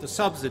brought the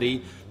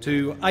subsidy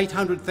to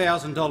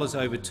 $800,000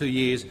 over 2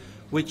 years,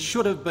 which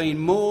should have been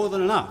more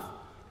than enough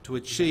to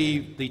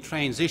achieve the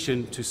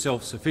transition to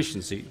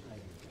self-sufficiency.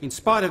 In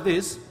spite of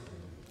this,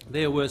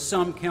 there were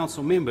some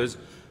council members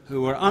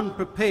who were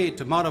unprepared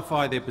to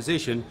modify their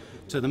position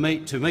to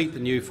meet the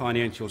new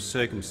financial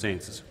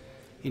circumstances.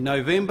 In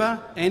November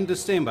and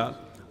December,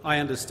 I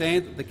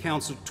understand that the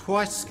council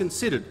twice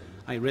considered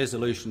a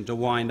resolution to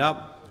wind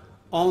up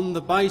on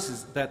the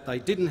basis that they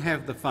didn't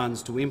have the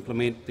funds to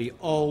implement the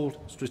old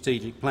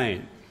strategic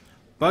plan.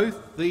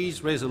 Both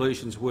these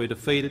resolutions were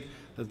defeated.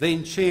 The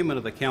then chairman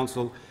of the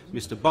council,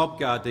 Mr Bob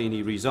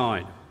Gardini,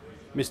 resigned.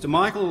 Mr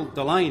Michael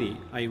Delaney,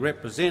 a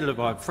representative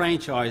of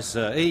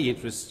franchisee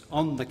interests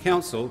on the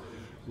council,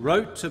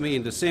 wrote to me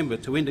in December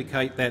to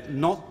indicate that,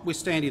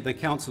 notwithstanding the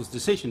council's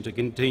decision to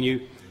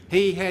continue,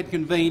 he had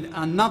convened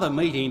another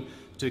meeting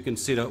to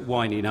consider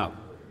winding up.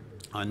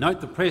 I note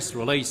the press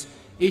release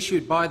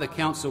issued by the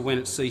council when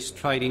it ceased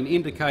trading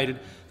indicated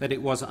that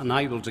it was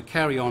unable to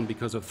carry on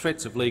because of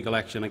threats of legal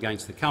action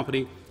against the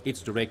company,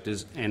 its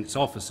directors and its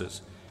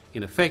officers.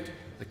 In effect,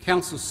 the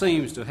council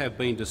seems to have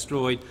been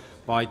destroyed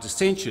by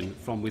dissension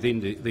from within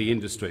the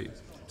industry.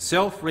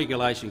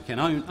 Self-regulation can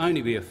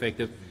only be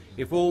effective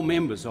if all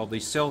members of the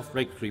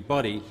self-regulatory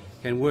body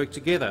can work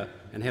together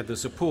and have the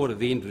support of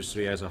the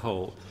industry as a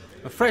whole.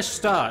 A fresh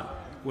start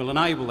will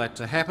enable that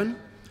to happen.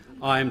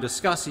 I am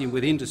discussing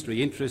with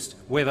industry interests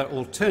whether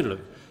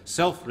alternative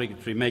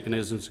self-regulatory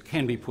mechanisms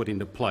can be put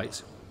into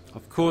place.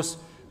 Of course,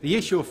 the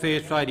issue of fair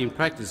trading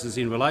practices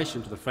in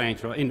relation to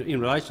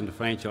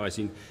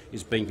franchising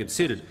is being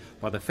considered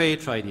by the Fair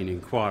Trading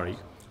Inquiry.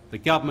 The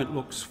government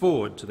looks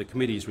forward to the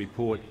committee's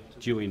report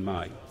due in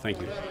May.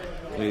 Thank you.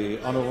 The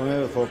honourable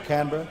member for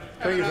Canberra.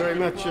 Thank you very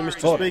much,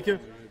 Mr Speaker.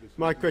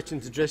 My question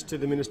is addressed to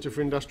the Minister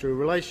for Industrial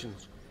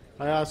Relations.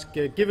 I ask,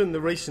 given the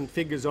recent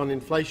figures on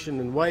inflation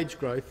and wage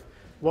growth,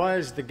 why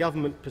is the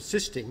government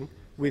persisting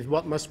with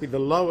what must be the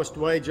lowest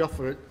wage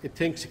offer it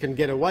thinks it can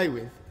get away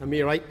with, a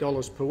mere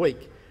 $8 per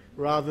week,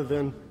 rather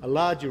than a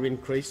larger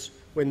increase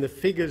when the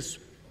figures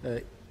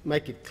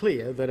make it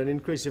clear that an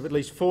increase of at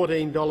least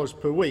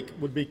 $14 per week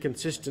would be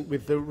consistent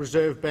with the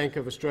Reserve Bank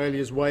of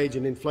Australia's wage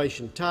and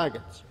inflation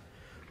targets?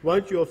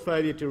 Won't your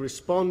failure to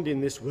respond in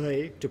this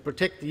way to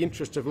protect the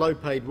interests of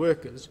low-paid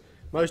workers,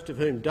 most of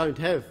whom don't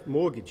have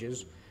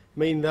mortgages,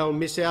 mean they'll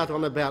miss out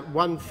on about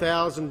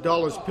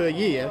 $1,000 per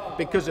year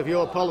because of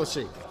your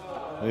policy?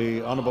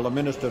 The Honourable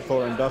Minister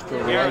for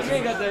Industrial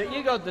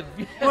Relations.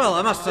 Well,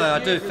 I must say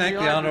I do thank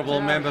the honourable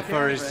member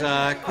for his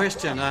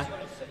question.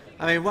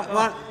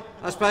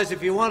 I suppose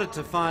if you wanted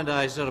to find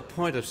a sort of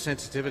point of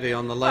sensitivity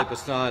on the Labor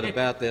side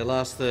about their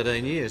last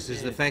 13 years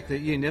is the fact that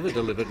you never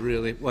delivered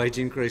real wage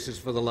increases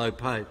for the low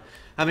paid.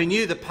 I mean,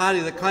 you, the party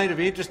that claimed to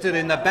be interested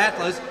in the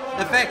battlers,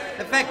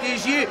 the fact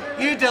is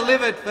you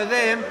delivered for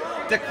them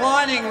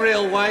declining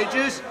real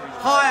wages,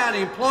 high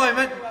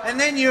unemployment, and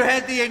then you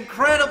had the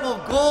incredible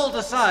gall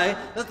to say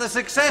that the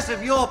success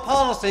of your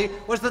policy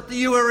was that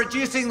you were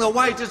reducing the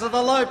wages of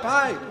the low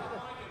paid.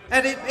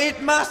 And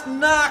it must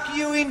narc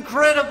you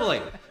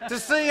incredibly to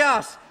see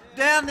us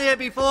down there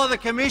before the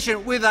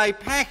Commission with a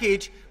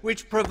package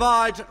which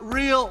provides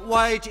real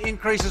wage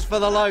increases for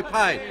the low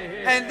paid,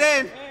 and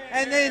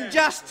then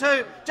just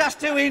to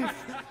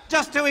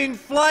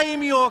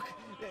inflame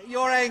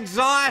your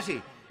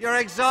anxiety.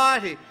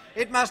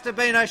 It must have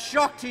been a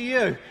shock to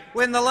you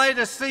when the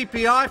latest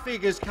CPI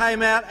figures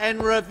came out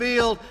and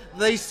revealed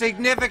the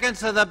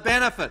significance of the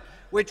benefit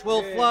which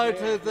will flow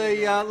to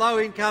the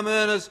low-income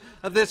earners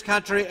of this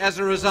country as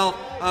a result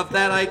of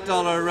that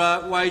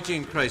 $8 wage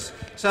increase.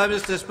 So,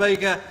 Mr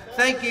Speaker,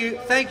 thank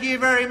you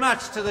very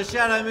much to the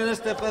Shadow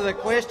Minister for the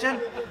question.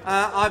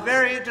 I'm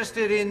very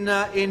interested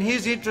in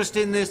his interest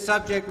in this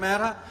subject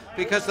matter,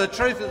 because the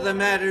truth of the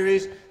matter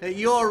is that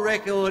your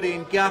record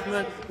in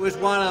government was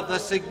one of the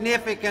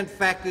significant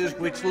factors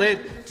which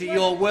led to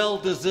your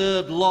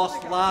well-deserved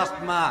loss last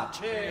March.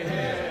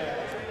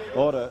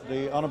 Order.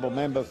 The honourable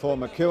member for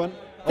McEwen.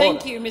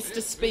 Thank you,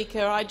 Mr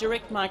Speaker. I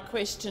direct my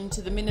question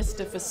to the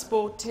Minister for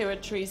Sport,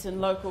 Territories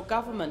and Local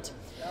Government.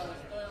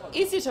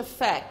 Is it a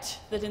fact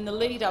that in the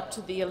lead-up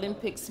to the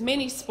Olympics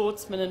many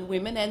sportsmen and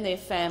women and their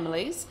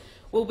families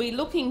will be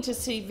looking to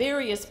see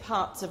various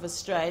parts of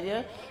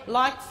Australia,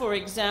 like, for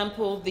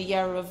example, the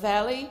Yarra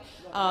Valley,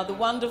 the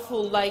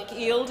wonderful Lake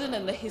Eildon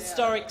and the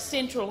historic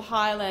Central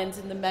Highlands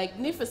in the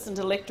magnificent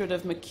electorate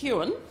of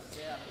McEwen?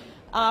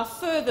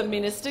 Further,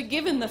 Minister,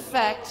 given the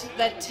fact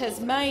that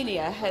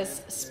Tasmania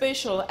has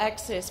special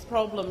access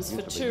problems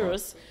for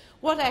tourists,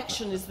 what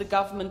action is the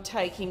government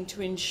taking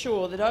to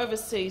ensure that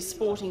overseas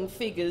sporting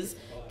figures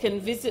can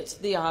visit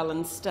the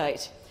island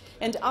state?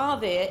 And are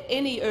there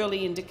any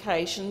early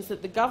indications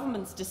that the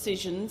government's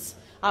decisions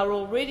are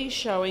already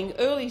showing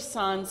early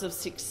signs of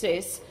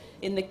success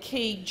in the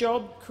key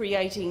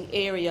job-creating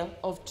area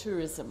of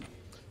tourism?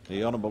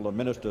 The Honourable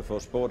Minister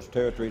for Sports,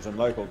 Territories and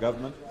Local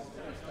Government.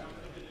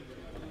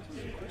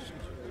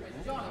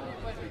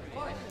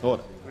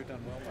 Order.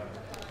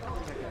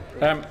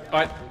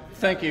 I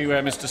thank you,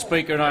 Mr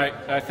Speaker, and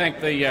I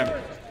thank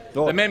the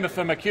member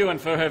for McEwen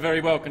for her very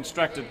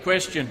well-constructed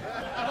question.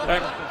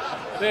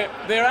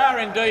 There are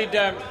indeed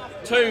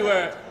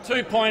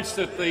two points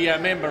that the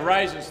member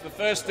raises. The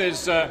first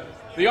is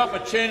the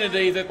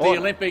opportunity that the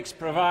Olympics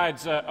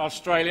provides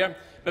Australia,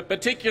 but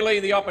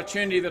particularly the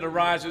opportunity that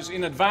arises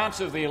in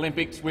advance of the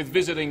Olympics with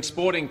visiting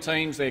sporting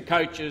teams, their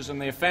coaches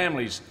and their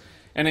families.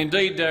 And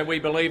indeed, we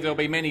believe there will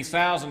be many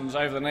thousands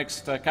over the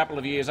next couple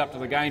of years up to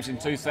the Games in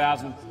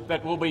 2000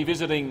 that will be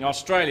visiting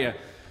Australia.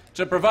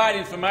 To provide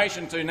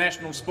information to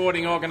national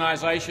sporting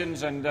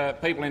organisations and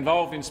people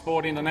involved in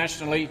sport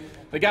internationally,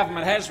 the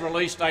government has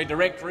released a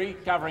directory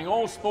covering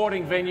all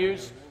sporting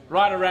venues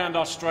right around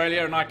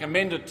Australia, and I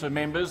commend it to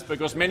members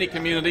because many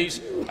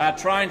communities are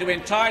trying to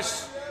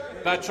entice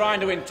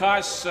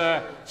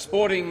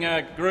sporting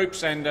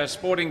groups and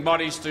sporting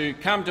bodies to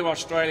come to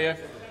Australia.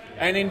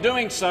 And in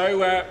doing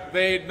so,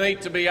 they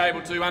need to be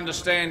able to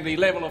understand the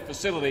level of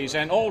facilities,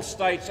 and all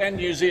states and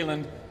New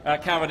Zealand are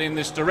covered in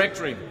this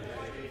directory.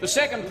 The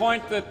second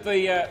point that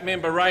the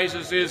member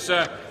raises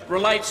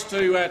relates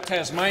to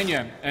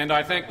Tasmania, and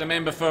I thank the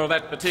member for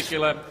that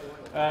particular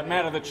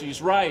matter that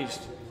she's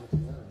raised.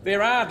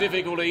 There are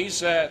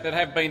difficulties that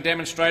have been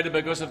demonstrated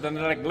because of the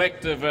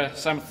neglect of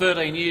some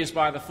 13 years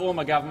by the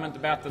former government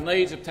about the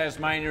needs of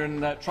Tasmania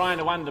and trying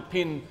to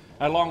underpin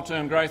a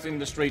long-term growth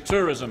industry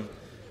tourism.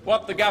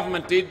 What the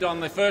government did on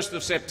the 1st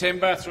of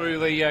September, through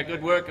the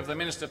good work of the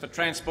Minister for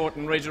Transport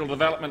and Regional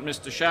Development,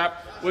 Mr Sharp,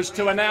 was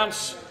to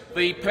announce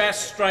the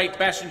straight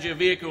passenger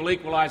vehicle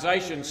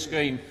equalisation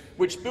scheme,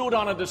 which built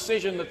on a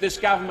decision that this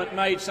government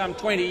made some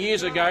 20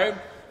 years ago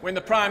when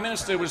the Prime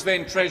Minister was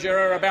then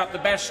Treasurer about the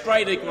Bass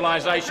Strait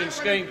equalisation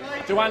scheme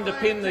to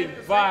underpin the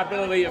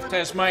viability of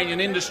Tasmanian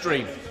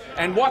industry.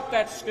 And what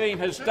that scheme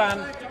has done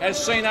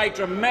has seen a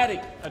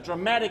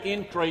dramatic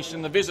increase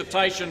in the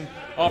visitation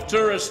of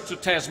tourists to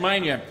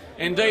Tasmania.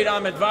 Indeed,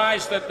 I'm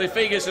advised that the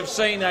figures have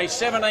seen a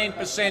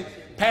 17%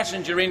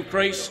 passenger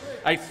increase,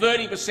 a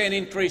 30%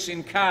 increase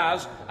in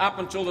cars up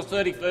until the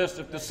 31st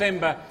of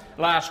December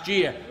last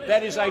year.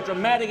 That is a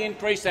dramatic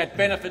increase that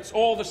benefits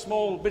all the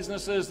small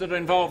businesses that are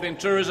involved in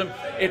tourism.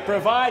 It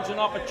provides an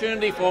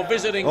opportunity for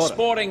visiting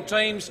sporting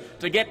teams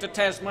to get to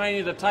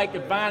Tasmania to take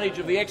advantage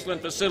of the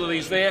excellent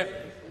facilities there.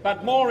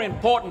 But more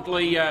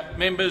importantly,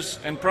 members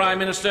and Prime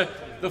Minister,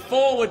 the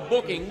forward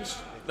bookings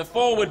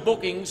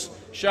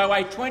show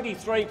a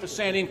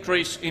 23%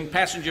 increase in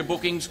passenger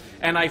bookings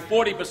and a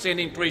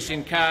 40% increase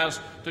in cars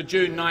to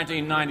June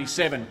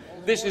 1997.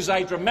 This is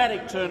a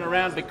dramatic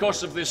turnaround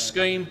because of this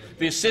scheme,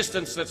 the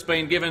assistance that's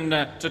been given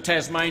to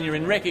Tasmania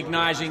in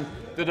recognising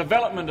the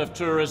development of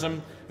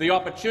tourism, the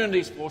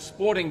opportunities for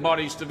sporting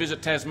bodies to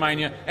visit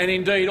Tasmania, and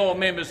indeed all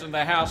members of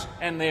the House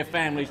and their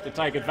families to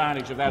take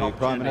advantage of that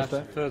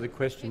opportunity. Further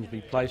questions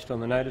be placed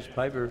on the notice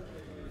paper.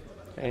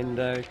 And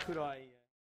could I...